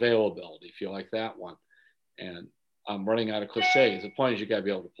or availability, if you like that one. And I'm running out of cliches. The point is you got to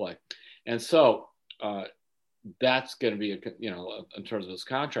be able to play. And so that's going to be, in terms of his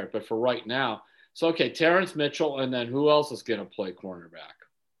contract. But for right now, so, okay, Terrence Mitchell, and then who else is going to play cornerback?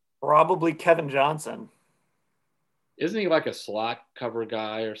 Probably Kevin Johnson. Isn't he like a slot cover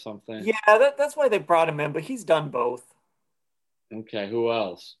guy or something? Yeah, that's why they brought him in, but he's done both. Okay, who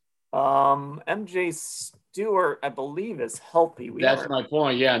else? MJ Stewart, I believe, is healthy. That's my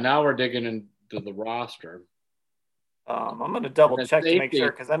point. Yeah, now we're digging into the roster. I'm going to double check to make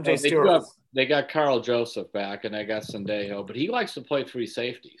sure because MJ Stewart. They got Carl Joseph back and they got Sendejo, but he likes to play three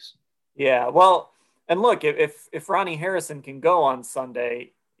safeties. Yeah, well, and look, if Ronnie Harrison can go on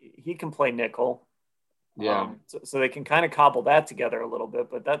Sunday, he can play nickel. Yeah. So they can kind of cobble that together a little bit,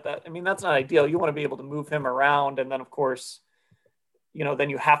 but that's not ideal. You want to be able to move him around, and then of course, then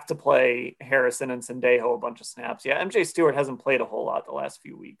you have to play Harrison and Sendejo a bunch of snaps. Yeah, MJ Stewart hasn't played a whole lot the last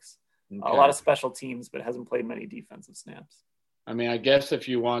few weeks. Okay. A lot of special teams, but hasn't played many defensive snaps. I mean, I guess if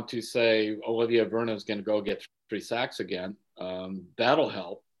you want to say Olivia Vernon's going to go get 3 sacks again, that'll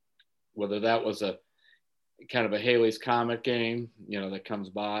help. Whether that was a kind of a Haley's Comet game, that comes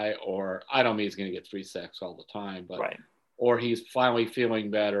by, or I don't mean he's going to get 3 sacks all the time, but right. Or he's finally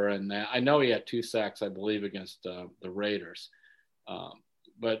feeling better. And I know he had 2 sacks, I believe, against the Raiders.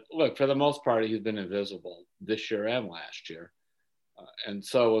 But look, for the most part, he's been invisible this year and last year. And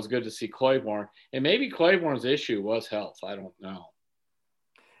so it was good to see Claiborne. And maybe Claiborne's issue was health. I don't know.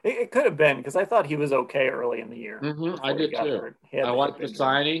 It could have been because I thought he was okay early in the year. I did too. I liked the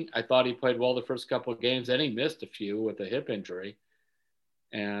signing. I thought he played well the first couple of games. Then he missed a few with a hip injury.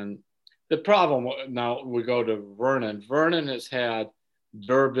 And the problem, now we go to Vernon. Vernon has had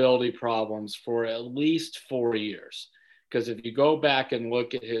durability problems for at least 4 years. Because if you go back and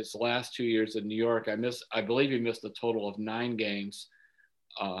look at his last 2 years in New York, I believe he missed a total of 9 games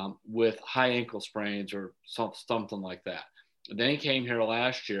with high ankle sprains or something like that. And then he came here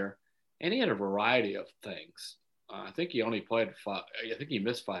last year, and he had a variety of things. I think he only played 5. I think he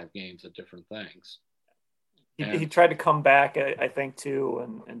missed 5 games of different things. He tried to come back, I think, too,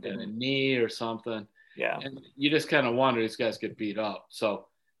 and a knee or something. Yeah, and you just kind of wonder these guys get beat up. So.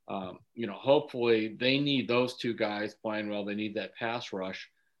 Hopefully they need those 2 guys playing well. They need that pass rush.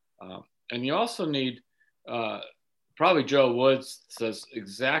 And you also need probably Joe Woods says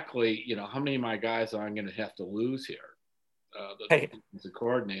exactly, how many of my guys I'm going to have to lose here, the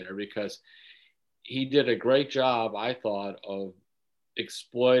coordinator, because he did a great job, I thought, of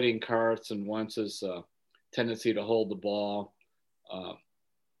exploiting Carson Wentz's tendency to hold the ball.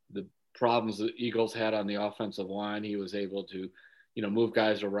 The problems the Eagles had on the offensive line, he was able to move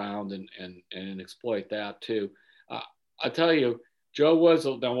guys around and exploit that too. I tell you, Joe Woods,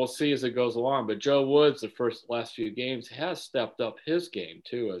 now we'll see as it goes along, but Joe Woods, the last few games, has stepped up his game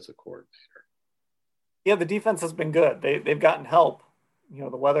too as a coordinator. Yeah, the defense has been good. They've gotten help. The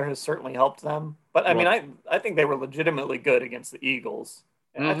weather has certainly helped them. But I mean, I think they were legitimately good against the Eagles.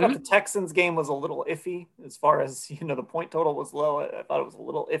 And I thought the Texans game was a little iffy as far as, the point total was low. I thought it was a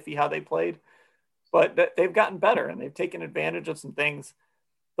little iffy how they played. But they've gotten better and they've taken advantage of some things.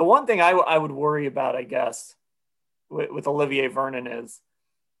 The one thing I would worry about, I guess, with Olivier Vernon is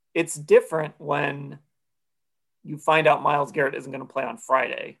it's different when you find out Myles Garrett isn't going to play on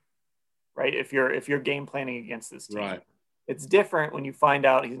Friday, right? If you're game planning against this team. Right. It's different when you find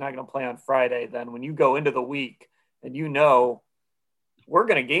out he's not going to play on Friday than when you go into the week and we're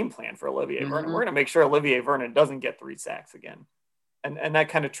going to game plan for Olivier Vernon. We're going to make sure Olivier Vernon doesn't get 3 sacks again. And that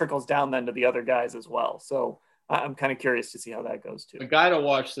kind of trickles down then to the other guys as well. So I'm kind of curious to see how that goes too. A guy to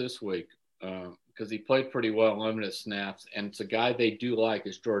watch this week because he played pretty well, limited snaps. And it's a guy they do like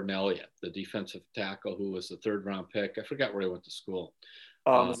is Jordan Elliott, the defensive tackle who was the 3rd-round pick. I forgot where he went to school.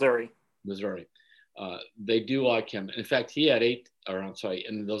 Missouri. They do like him. In fact, he had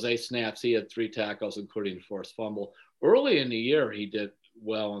in those 8 snaps, he had 3 tackles, including a forced fumble. Early in the year, he did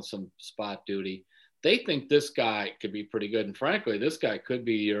well on some spot duty. They think this guy could be pretty good. And frankly, this guy could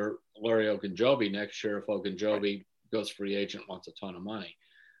be your Larry Ogunjobi next year if Ogunjobi goes free agent, wants a ton of money.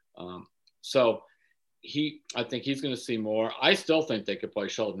 So I think he's going to see more. I still think they could play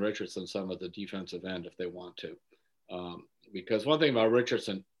Sheldon Richardson some at the defensive end if they want to. Because one thing about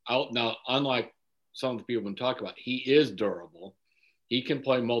Richardson, now, unlike some of the people have been talking about, he is durable. He can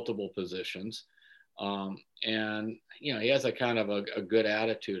play multiple positions. And, he has a kind of a good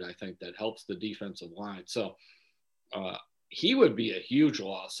attitude, I think, that helps the defensive line. So he would be a huge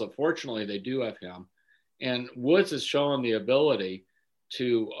loss. So fortunately, they do have him. And Woods has shown the ability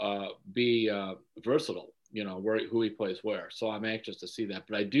to be versatile, who he plays where. So I'm anxious to see that.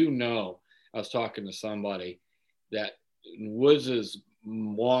 But I do know, I was talking to somebody, that Woods's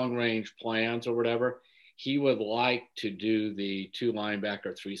long-range plans or whatever, he would like to do the 2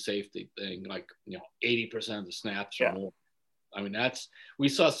 linebacker, 3 safety thing, 80% of the snaps or more. I mean, we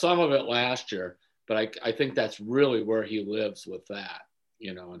saw some of it last year, but I think that's really where he lives with that,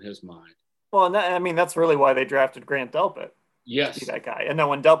 in his mind. Well, and that's really why they drafted Grant Delpit. Yes. To be that guy. And then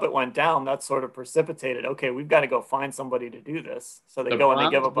when Delpit went down, that sort of precipitated, okay, we've got to go find somebody to do this. So they go and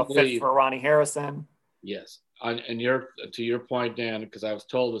they give up a 5th for Ronnie Harrison. Yes. And to your point, Dan, because I was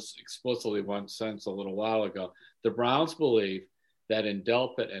told this explicitly once since a little while ago, the Browns believe that in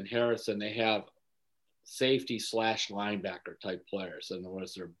Delpit and Harrison, they have safety / linebacker type players. In other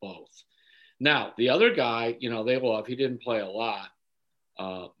words, they're both. Now, the other guy, they love, he didn't play a lot,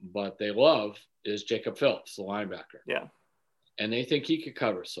 but they love is Jacob Phillips, the linebacker. Yeah. And they think he could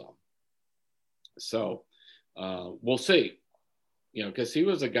cover some. So we'll see, because he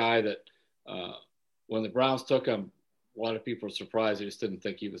was a guy that when the Browns took him, a lot of people were surprised. They just didn't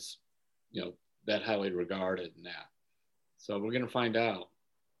think he was, that highly regarded in that. So we're going to find out.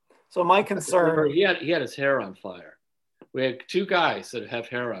 So my concern, he had his hair on fire. We had 2 guys that have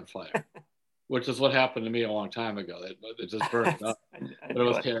hair on fire, which is what happened to me a long time ago. It just burned up. But it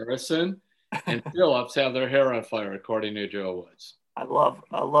was Harrison and Phillips have their hair on fire, according to Joe Woods. I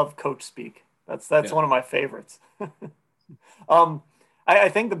love coach speak. That's one of my favorites. I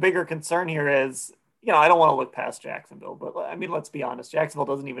think the bigger concern here is, I don't want to look past Jacksonville, but let's be honest. Jacksonville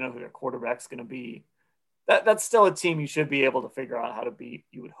doesn't even know who their quarterback's going to be. That's still a team you should be able to figure out how to beat,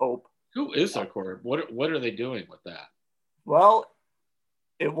 you would hope. Who is their quarterback? What are they doing with that? Well,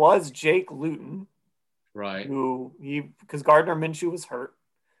 it was Jake Luton. Right. Because Gardner Minshew was hurt.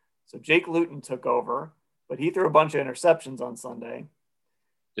 So Jake Luton took over, but he threw a bunch of interceptions on Sunday.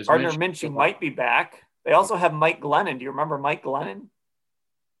 Gardner Minshew might be back. They also have Mike Glennon. Do you remember Mike Glennon?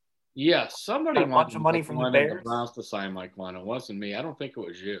 Yes, somebody got a bunch of money from the Bears. The Browns to sign Mike Glennon. It wasn't me. I don't think it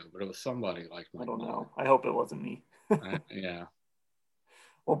was you, but it was somebody like Mike. I don't know. I hope it wasn't me. Yeah.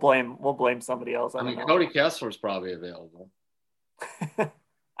 We'll blame somebody else. I mean, Cody Kessler's probably available. I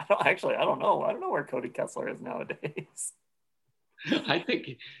don't know. I don't know where Cody Kessler is nowadays. I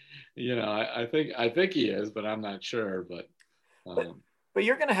think, I think he is, but I'm not sure. But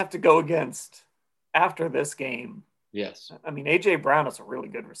you're going to have to go against after this game. Yes. A.J. Brown is a really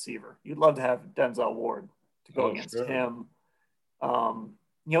good receiver. You'd love to have Denzel Ward to go against him.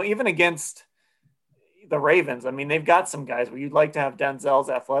 Even against the Ravens, they've got some guys where you'd like to have Denzel's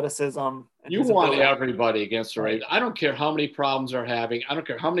athleticism. You want everybody against the Ravens. I don't care how many problems they're having. I don't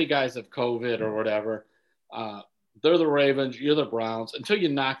care how many guys have COVID or whatever. They're the Ravens. You're the Browns. Until you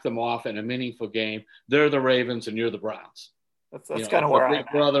knock them off in a meaningful game, they're the Ravens and you're the Browns. That's kind of where I'm at.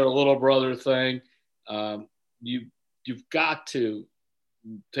 Big brother, little brother thing. You've got to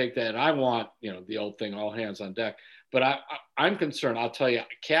take that. I want, the old thing, all hands on deck. But I'm concerned. I'll tell you,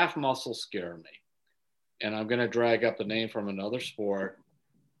 calf muscles scare me. And I'm going to drag up a name from another sport,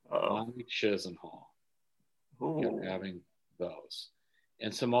 Bobby Chisenhall. Having those.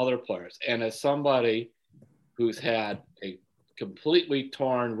 And some other players. And as somebody who's had a completely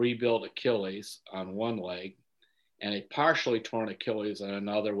torn, rebuilt Achilles on one leg and a partially torn Achilles on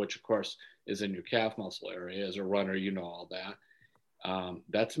another, which, of course, is in your calf muscle area. As a runner, you know all that.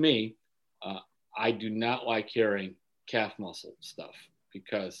 That's me. I do not like hearing calf muscle stuff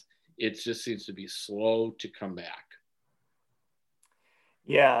because it just seems to be slow to come back.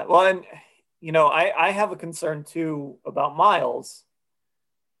 Yeah. Well, and, I have a concern, too, about Miles.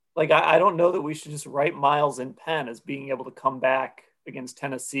 I don't know that we should just write Miles in pen as being able to come back against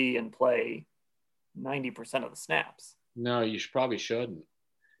Tennessee and play 90% of the snaps. No, you probably shouldn't.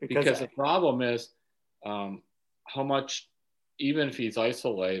 Because the problem is how much, even if he's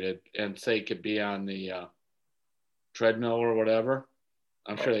isolated and say could be on the treadmill or whatever,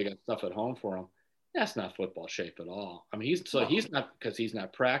 I'm sure they got stuff at home for him. That's not football shape at all. He's not, because he's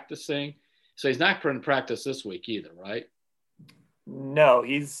not practicing. So he's not going to practice this week either, right? No,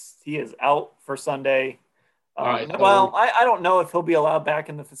 he is out for Sunday. All right, I don't know if he'll be allowed back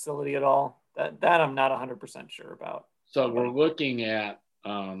in the facility at all. That I'm not 100% sure about. So we're looking at,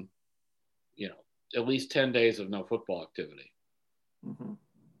 at least 10 days of no football activity. Mm-hmm.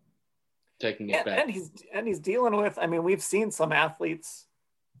 Taking it back. And he's dealing with, we've seen some athletes,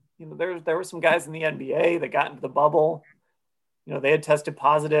 there were some guys in the NBA that got into the bubble they had tested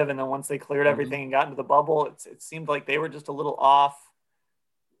positive, and then once they cleared everything and got into the bubble, it seemed like they were just a little off.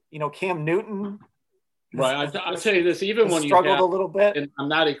 Cam Newton. Right. I'll tell you this, even when you struggled a little bit. And I'm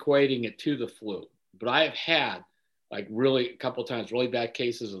not equating it to the flu, but I have had like really a couple of times really bad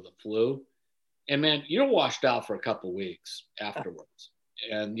cases of the flu. And man, you're washed out for a couple of weeks afterwards.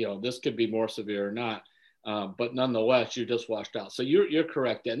 And, this could be more severe or not. But nonetheless, you're just washed out. So you're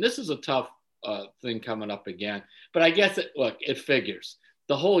correct. And this is a tough thing coming up again. But I guess it figures.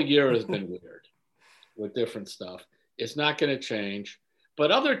 The whole year has been weird with different stuff. It's not going to change. But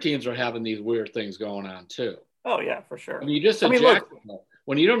other teams are having these weird things going on too. Oh yeah, for sure. I mean, you just said Jacksonville.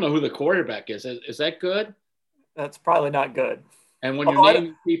 When you don't know who the quarterback is that good? That's probably not good. And when you're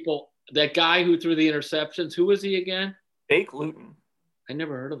naming people, that guy who threw the interceptions, who was he again? Jake Luton. I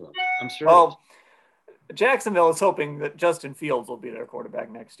never heard of him. I'm serious. Well, Jacksonville is hoping that Justin Fields will be their quarterback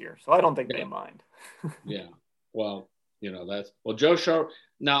next year, so I don't think they mind. Yeah. Well, Joe Schobert.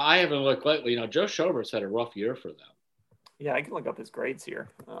 Now I haven't looked lately. Joe Schobert's had a rough year for them. Yeah, I can look up his grades here.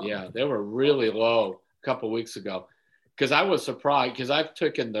 Yeah, they were really low a couple of weeks ago because I was surprised because I've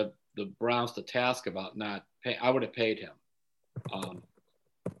taken the Browns to task about not pay. I would have paid him.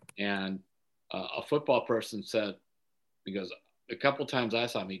 And a football person said, because a couple of times I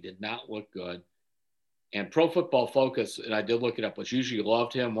saw him, he did not look good. And Pro Football Focus, and I did look it up, was usually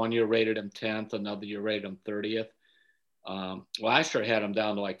loved him. One year rated him 10th, another year rated him 30th. Last year had him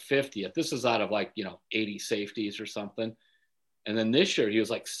down to like 50th. This is out of 80 safeties or something. And then this year he was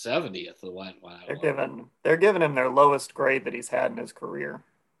like 70th. They're giving him their lowest grade that he's had in his career.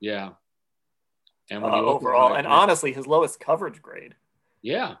 Yeah. And overall, and honestly, his lowest coverage grade.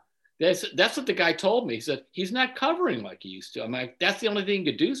 Yeah. That's what the guy told me. He said, he's not covering like he used to. I'm like, that's the only thing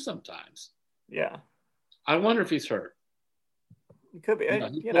he could do sometimes. Yeah. I wonder if he's hurt. He could be.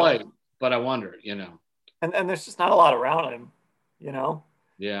 He played, but I wonder, And there's just not a lot around him,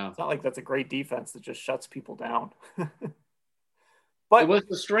 Yeah. It's not like that's a great defense that just shuts people down. But it was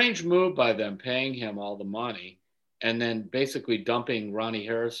a strange move by them paying him all the money and then basically dumping Ronnie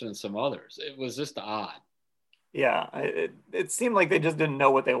Harrison and some others. It was just odd. Yeah, it seemed like they just didn't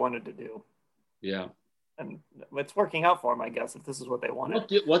know what they wanted to do. Yeah. And it's working out for them, I guess, if this is what they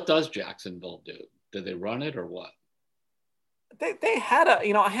wanted. What does Jacksonville do? Did they run it or what? They had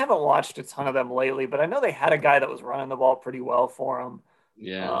I haven't watched a ton of them lately, but I know they had a guy that was running the ball pretty well for them.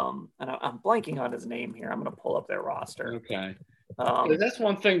 Yeah. And I'm blanking on his name here. I'm going to pull up their roster. Okay. That's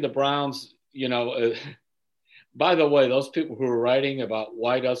one thing the Browns, by the way, those people who are writing about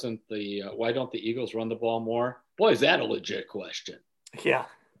why don't the Eagles run the ball more? Boy, is that a legit question. Yeah.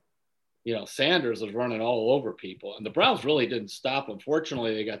 Sanders was running all over people, and the Browns really didn't stop.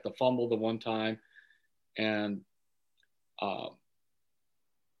 Unfortunately, they got the fumble the one time, and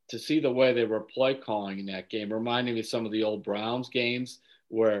to see the way they were play calling in that game reminded me of some of the old Browns games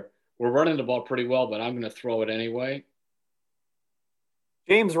where we're running the ball pretty well, but I'm going to throw it anyway.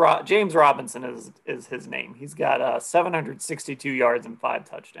 James Robinson is his name. He's got 762 yards and 5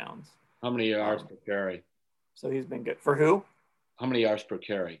 touchdowns. How many yards per carry? So he's been good. For who? How many yards per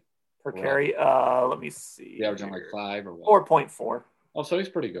carry? Carry? Let me see. The average on like 5 or what? 4.4. Oh, so he's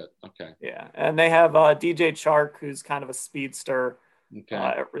pretty good. Okay. Yeah, and they have DJ Chark, who's kind of a speedster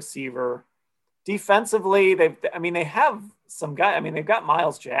at receiver. Defensively, they have some guy. They've got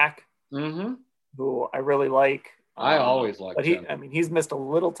Miles Jack, who I really like. I always like. But he's missed a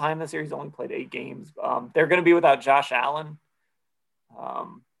little time this year. He's only played 8 games. They're going to be without Josh Allen,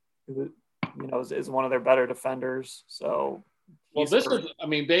 who is one of their better defenders. So. Well,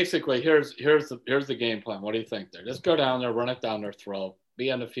 basically, here's the game plan. What do you think there? Just go down there, run it down their throat, be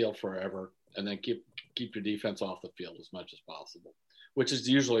on the field forever, and then keep your defense off the field as much as possible, which is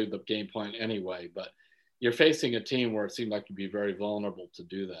usually the game plan anyway. But you're facing a team where it seemed like you'd be very vulnerable to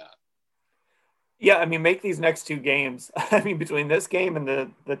do that. Yeah, make these next 2 games. Between this game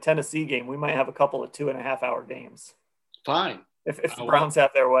and the Tennessee game, we might have a couple of 2.5-hour games. Fine. If the Browns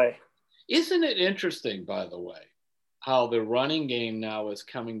have their way. Isn't it interesting, by the way, how the running game now is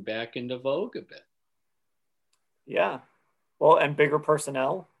coming back into vogue a bit? Yeah. Well, and bigger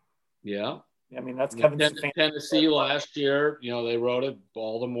personnel. Yeah. That's Kevin Stefanski. Tennessee last year, they wrote it,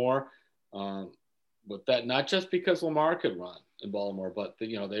 Baltimore. With that, not just because Lamar could run in Baltimore, but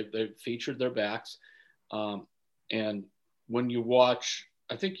they featured their backs. And when you watch,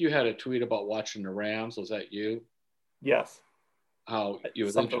 I think you had a tweet about watching the Rams. Was that you? Yes. How it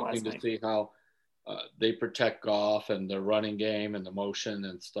was interesting to see how they protect Goff and their running game and the motion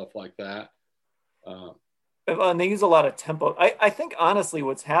and stuff like that. And they use a lot of tempo. I think honestly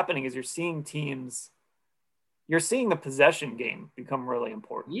what's happening is you're seeing the possession game become really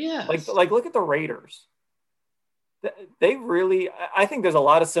important. Yeah. Like look at the Raiders. They really, I think there's a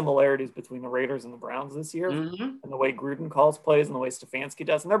lot of similarities between the Raiders and the Browns this year, and the way Gruden calls plays and the way Stefanski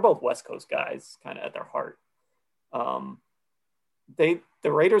does. And they're both West Coast guys, kind of at their heart. The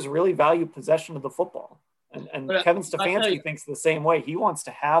Raiders really value possession of the football. And Kevin Stefanski thinks the same way. He wants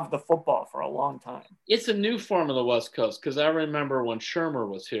to have the football for a long time. It's a new form of the West Coast, because I remember when Shermer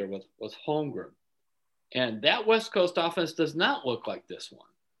was here with Holmgren. And that West Coast offense does not look like this one.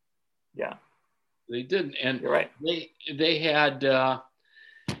 Yeah. They didn't. And you're right. They had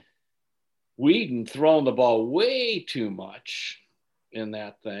Whedon throwing the ball way too much in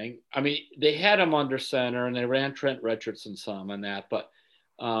that thing. I mean, they had him under center, and they ran Trent Richardson some and that, but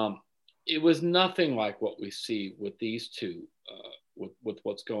it was nothing like what we see with these two, with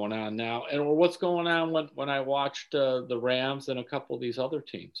what's going on now, and or what's going on when I watched the Rams and a couple of these other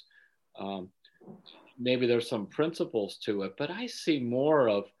teams. Maybe there's some principles to it, but I see more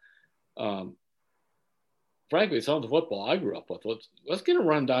of, frankly, some of the football I grew up with. Let's get it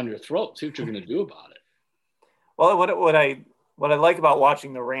run down your throat. See what you're going to do about it. Well, what I like about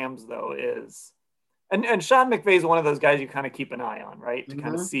watching the Rams though is, and Sean McVay is one of those guys you kind of keep an eye on, right, to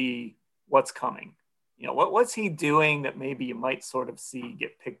kind of see what's coming. You know, what's he doing that maybe you might sort of see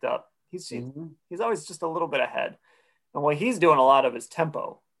get picked up. He's always just a little bit ahead, and what he's doing a lot of is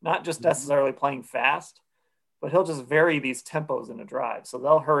tempo. Not just necessarily playing fast, but he'll just vary these tempos in a drive. So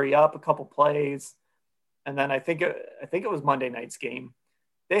they'll hurry up a couple plays. And then I think it was Monday night's game.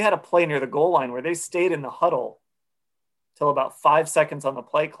 They had a play near the goal line where they stayed in the huddle till about 5 seconds on the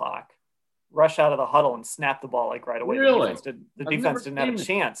play clock, rush out of the huddle and snap the ball like right away. Really? The defense didn't have a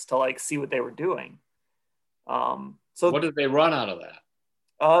chance to like see what they were doing. So what did they run out of that?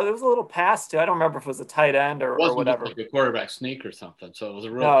 There was a little pass to, I don't remember if it was a tight end or whatever. Like a quarterback sneak or something. So it was a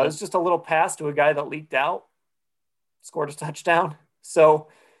real. No, it was just a little pass to a guy that leaked out, scored a touchdown. So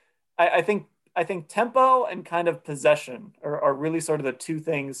I think tempo and kind of possession are really sort of the two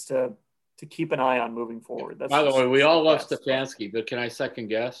things to keep an eye on moving forward. That's By the way, we all love Stefanski, but can I second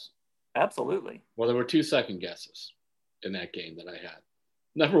guess? Absolutely. Well, there were 2 second guesses in that game that I had.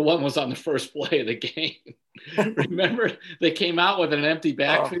 Number one was on the first play of the game. Remember, they came out with an empty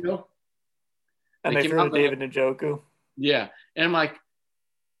backfield. And they threw to David Njoku. Yeah. And I'm like,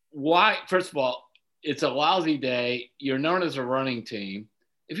 why? First of all, it's a lousy day. You're known as a running team.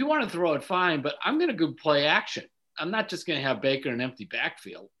 If you want to throw it, fine, but I'm going to go play action. I'm not just going to have Baker in an empty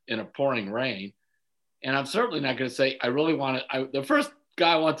backfield in a pouring rain. And I'm certainly not going to say, I really want to. The first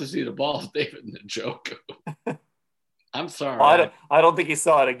guy I want to see the ball is David Njoku. I'm sorry. Well, I don't think he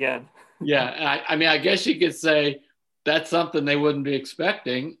saw it again. Yeah. I mean, I guess you could say that's something they wouldn't be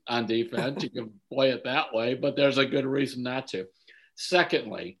expecting on defense. You can play it that way, but there's a good reason not to.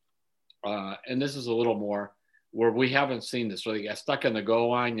 Secondly, and this is a little more where we haven't seen this really. Got stuck in the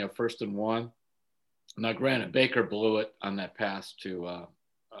goal line, 1st and 1. Now, granted, Baker blew it on that pass to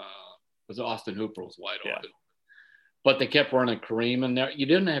was Austin Hooper was wide open. But they kept running Kareem in there. You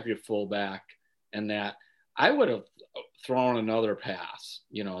didn't have your fullback and that. I would have thrown another pass,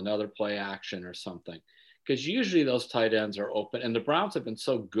 another play action or something, because usually those tight ends are open, and the Browns have been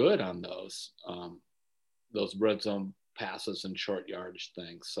so good on those red zone passes and short yardage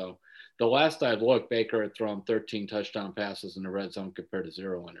things. So the last I looked, Baker had thrown 13 touchdown passes in the red zone compared to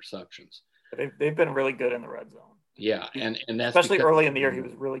 0 interceptions. They've been really good in the red zone. Yeah, and that's especially early in the year, he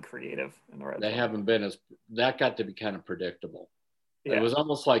was really creative in the red zone. They haven't been that got to be kind of predictable. Yeah. It was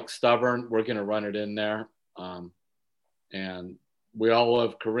almost like stubborn. We're going to run it in there. And we all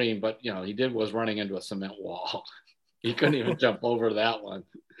love Kareem, but he was running into a cement wall. He couldn't even jump over that one.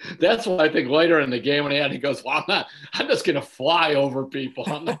 That's why I think later in the game when he goes, well, I'm just going to fly over people.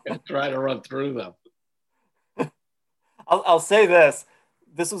 I'm not going to try to run through them. I'll say this.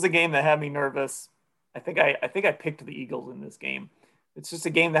 This was a game that had me nervous. I think I picked the Eagles in this game. It's just a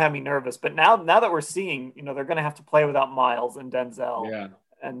game that had me nervous. But now that we're seeing, they're going to have to play without Miles and Denzel,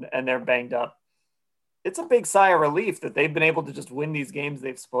 and they're banged up. It's a big sigh of relief that they've been able to just win these games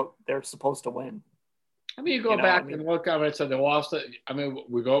they're supposed to win. I mean, you go back and look at it. So they lost it. I mean,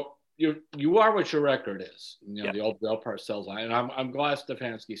 we go. You are what your record is. The old Bill Parcells line, and I'm glad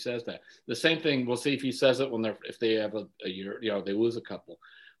Stefanski says that. The same thing. We'll see if he says it if they have a year. They lose a couple.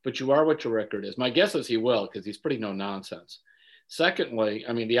 But you are what your record is. My guess is he will, because he's pretty no nonsense. Secondly,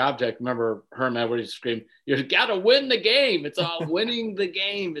 I mean, the object. Remember Herm Edwards screamed, "You got to win the game. It's all winning the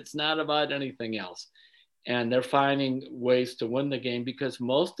game. It's not about anything else." And they're finding ways to win the game because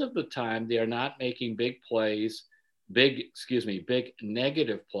most of the time they are not making big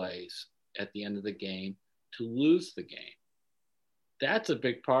negative plays at the end of the game to lose the game. That's a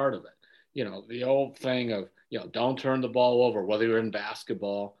big part of it. The old thing of, don't turn the ball over, whether you're in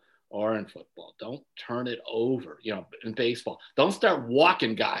basketball or in football. Don't turn it over, in baseball. Don't start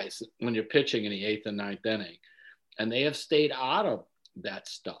walking guys when you're pitching in the 8th and 9th inning. And they have stayed out of that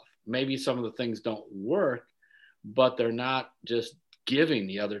stuff. Maybe some of the things don't work, but they're not just giving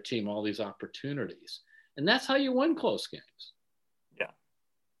the other team all these opportunities. And that's how you win close games.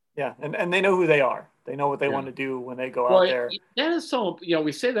 Yeah. And they know who they are. They know what they want to do when they go out there. That is so,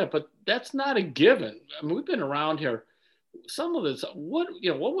 we say that, but that's not a given. I mean, we've been around here. Some of this, what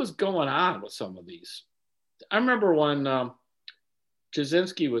was going on with some of these? I remember when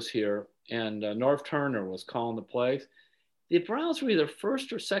Jasinski was here and Norv Turner was calling the plays. The Browns were either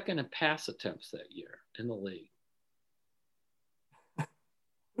first or second in pass attempts that year in the league.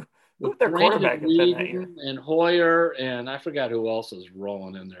 Who their quarterback had been that year? And Hoyer, and I forgot who else was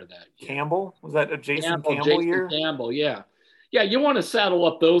rolling in there that year. Campbell? Was that a Jason Campbell year? Campbell, yeah. Yeah, you want to saddle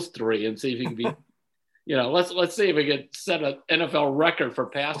up those three and see if you can be, let's see if we can set an NFL record for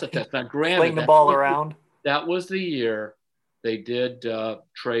pass attempts. Now, granted, playing the ball around. That was the year they did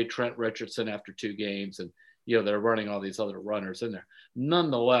trade Trent Richardson after 2 games, and they're running all these other runners in there.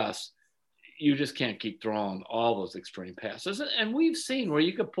 Nonetheless, you just can't keep throwing all those extreme passes. And we've seen where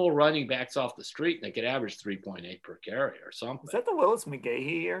you could pull running backs off the street and they could average 3.8 per carry or something. Is that the Willis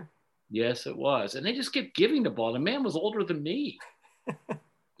McGahee year? Yes, it was. And they just kept giving the ball. The man was older than me.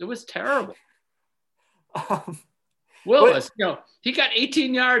 It was terrible. Willis, he got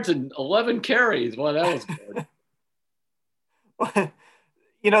 18 yards and 11 carries. Well, that was good.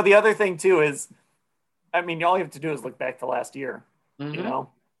 The other thing too is, all you have to do is look back to last year,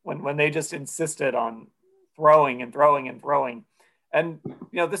 when they just insisted on throwing and throwing and throwing. And,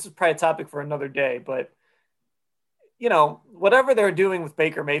 this is probably a topic for another day, but, whatever they're doing with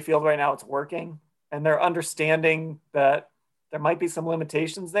Baker Mayfield right now, it's working. And they're understanding that there might be some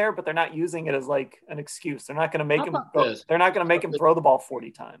limitations there, but they're not using it as like an excuse. They're not going to make him they're not going to make him throw the ball 40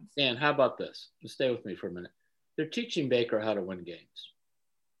 times. Dan, how about this? Stay with me for a minute. They're teaching Baker how to win games.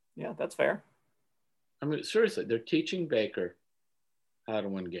 Yeah, that's fair. I mean, seriously, they're teaching Baker how to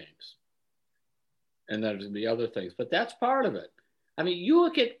win games. And there's the other things, but that's part of it. I mean, you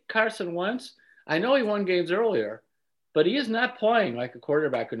look at Carson Wentz. I know he won games earlier, but he is not playing like a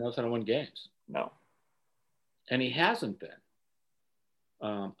quarterback who knows how to win games. No. And he hasn't been.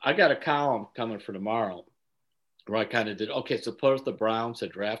 I got a column coming for tomorrow where I kind of did, suppose the Browns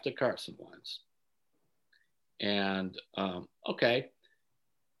had drafted Carson Wentz. And,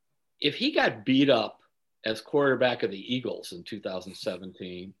 if he got beat up as quarterback of the Eagles in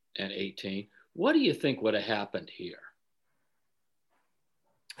 2017 and 18, what do you think would have happened here?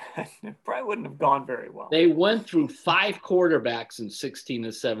 It probably wouldn't have gone very well. They went through 5 quarterbacks in 16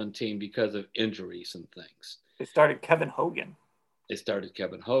 and 17 because of injuries and things. They started Kevin Hogan. They started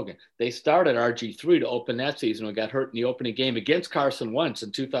RG3 to open that season and got hurt in the opening game against Carson Wentz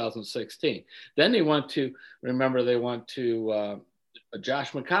in 2016. Then they went to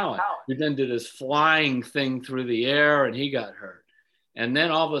Josh McCown, who then did his flying thing through the air and he got hurt. And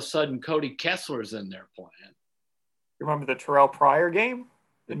then all of a sudden, Cody Kessler's in there playing. You remember the Terrell Pryor game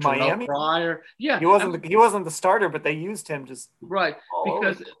in Miami? Pryor, yeah. He wasn't the starter, but they used him just right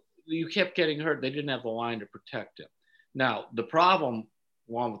because you kept getting hurt. They didn't have the line to protect him. Now the problem,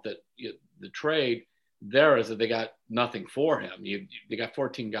 along with the trade, there is that they got nothing for him. They got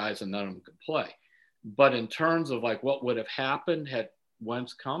 14 guys and none of them could play. But in terms of like what would have happened had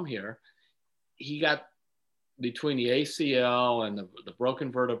Wentz come here, he got between the ACL and the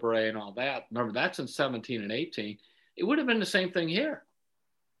broken vertebrae and all that. Remember, that's in 17 and 18. It would have been the same thing here.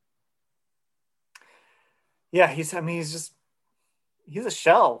 Yeah, he's a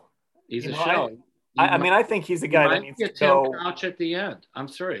shell. He's a shell. I think he's a guy that needs to go. Couch at the end. I'm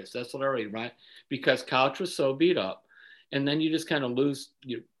serious. That's what I read, right? Because Couch was so beat up. And then you just kind of lose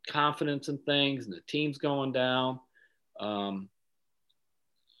your confidence in things and the team's going down.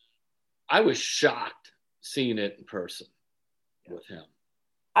 I was shocked seeing it in person with him.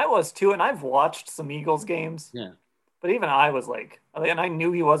 I was too, and I've watched some Eagles games. Yeah. But even I was and I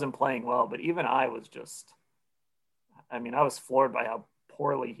knew he wasn't playing well, but even I was I was floored by how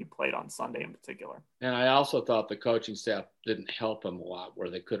poorly he played on Sunday in particular. And I also thought the coaching staff didn't help him a lot where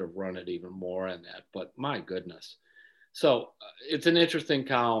they could have run it even more in that. But my goodness. So it's an interesting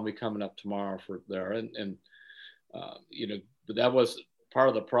column coming up tomorrow for there. And but that was part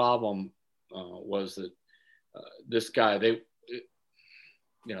of the problem was that this guy, they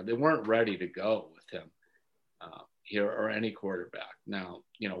weren't ready to go with him here or any quarterback. Now,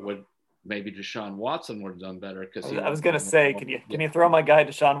 would maybe Deshaun Watson would have done better because I was going to say, can you throw my guy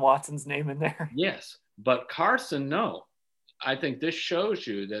Deshaun Watson's name in there? Yes, but Carson, no. I think this shows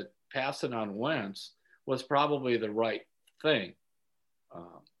you that passing on Wentz was probably the right thing.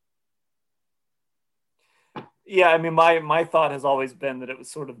 Yeah, I mean, my thought has always been that it was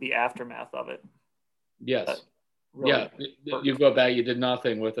sort of the aftermath of it. Yes. Really you go back, you did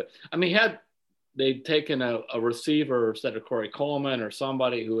nothing with it. I mean, had they taken a receiver instead of Corey Coleman or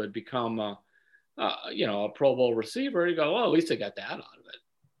somebody who had become a Pro Bowl receiver, you go, well, at least they got that out of it.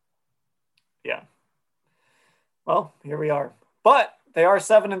 Yeah. Well, here we are. But they are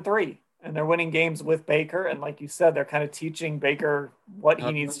 7-3, and they're winning games with Baker. And like you said, they're kind of teaching Baker what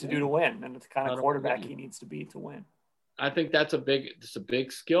he needs to do to win, and it's the kind of quarterback he needs to be to win. I think it's a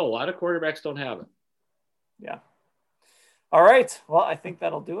big skill. A lot of quarterbacks don't have it. Yeah. All right. Well, I think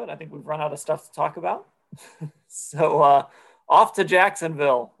that'll do it. I think we've run out of stuff to talk about. So off to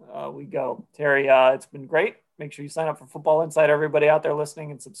Jacksonville we go. Terry, it's been great. Make sure you sign up for Football Insight, everybody out there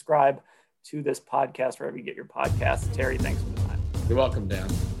listening, and subscribe to this podcast wherever you get your podcasts. Terry, thanks for the time. You're welcome, Dan.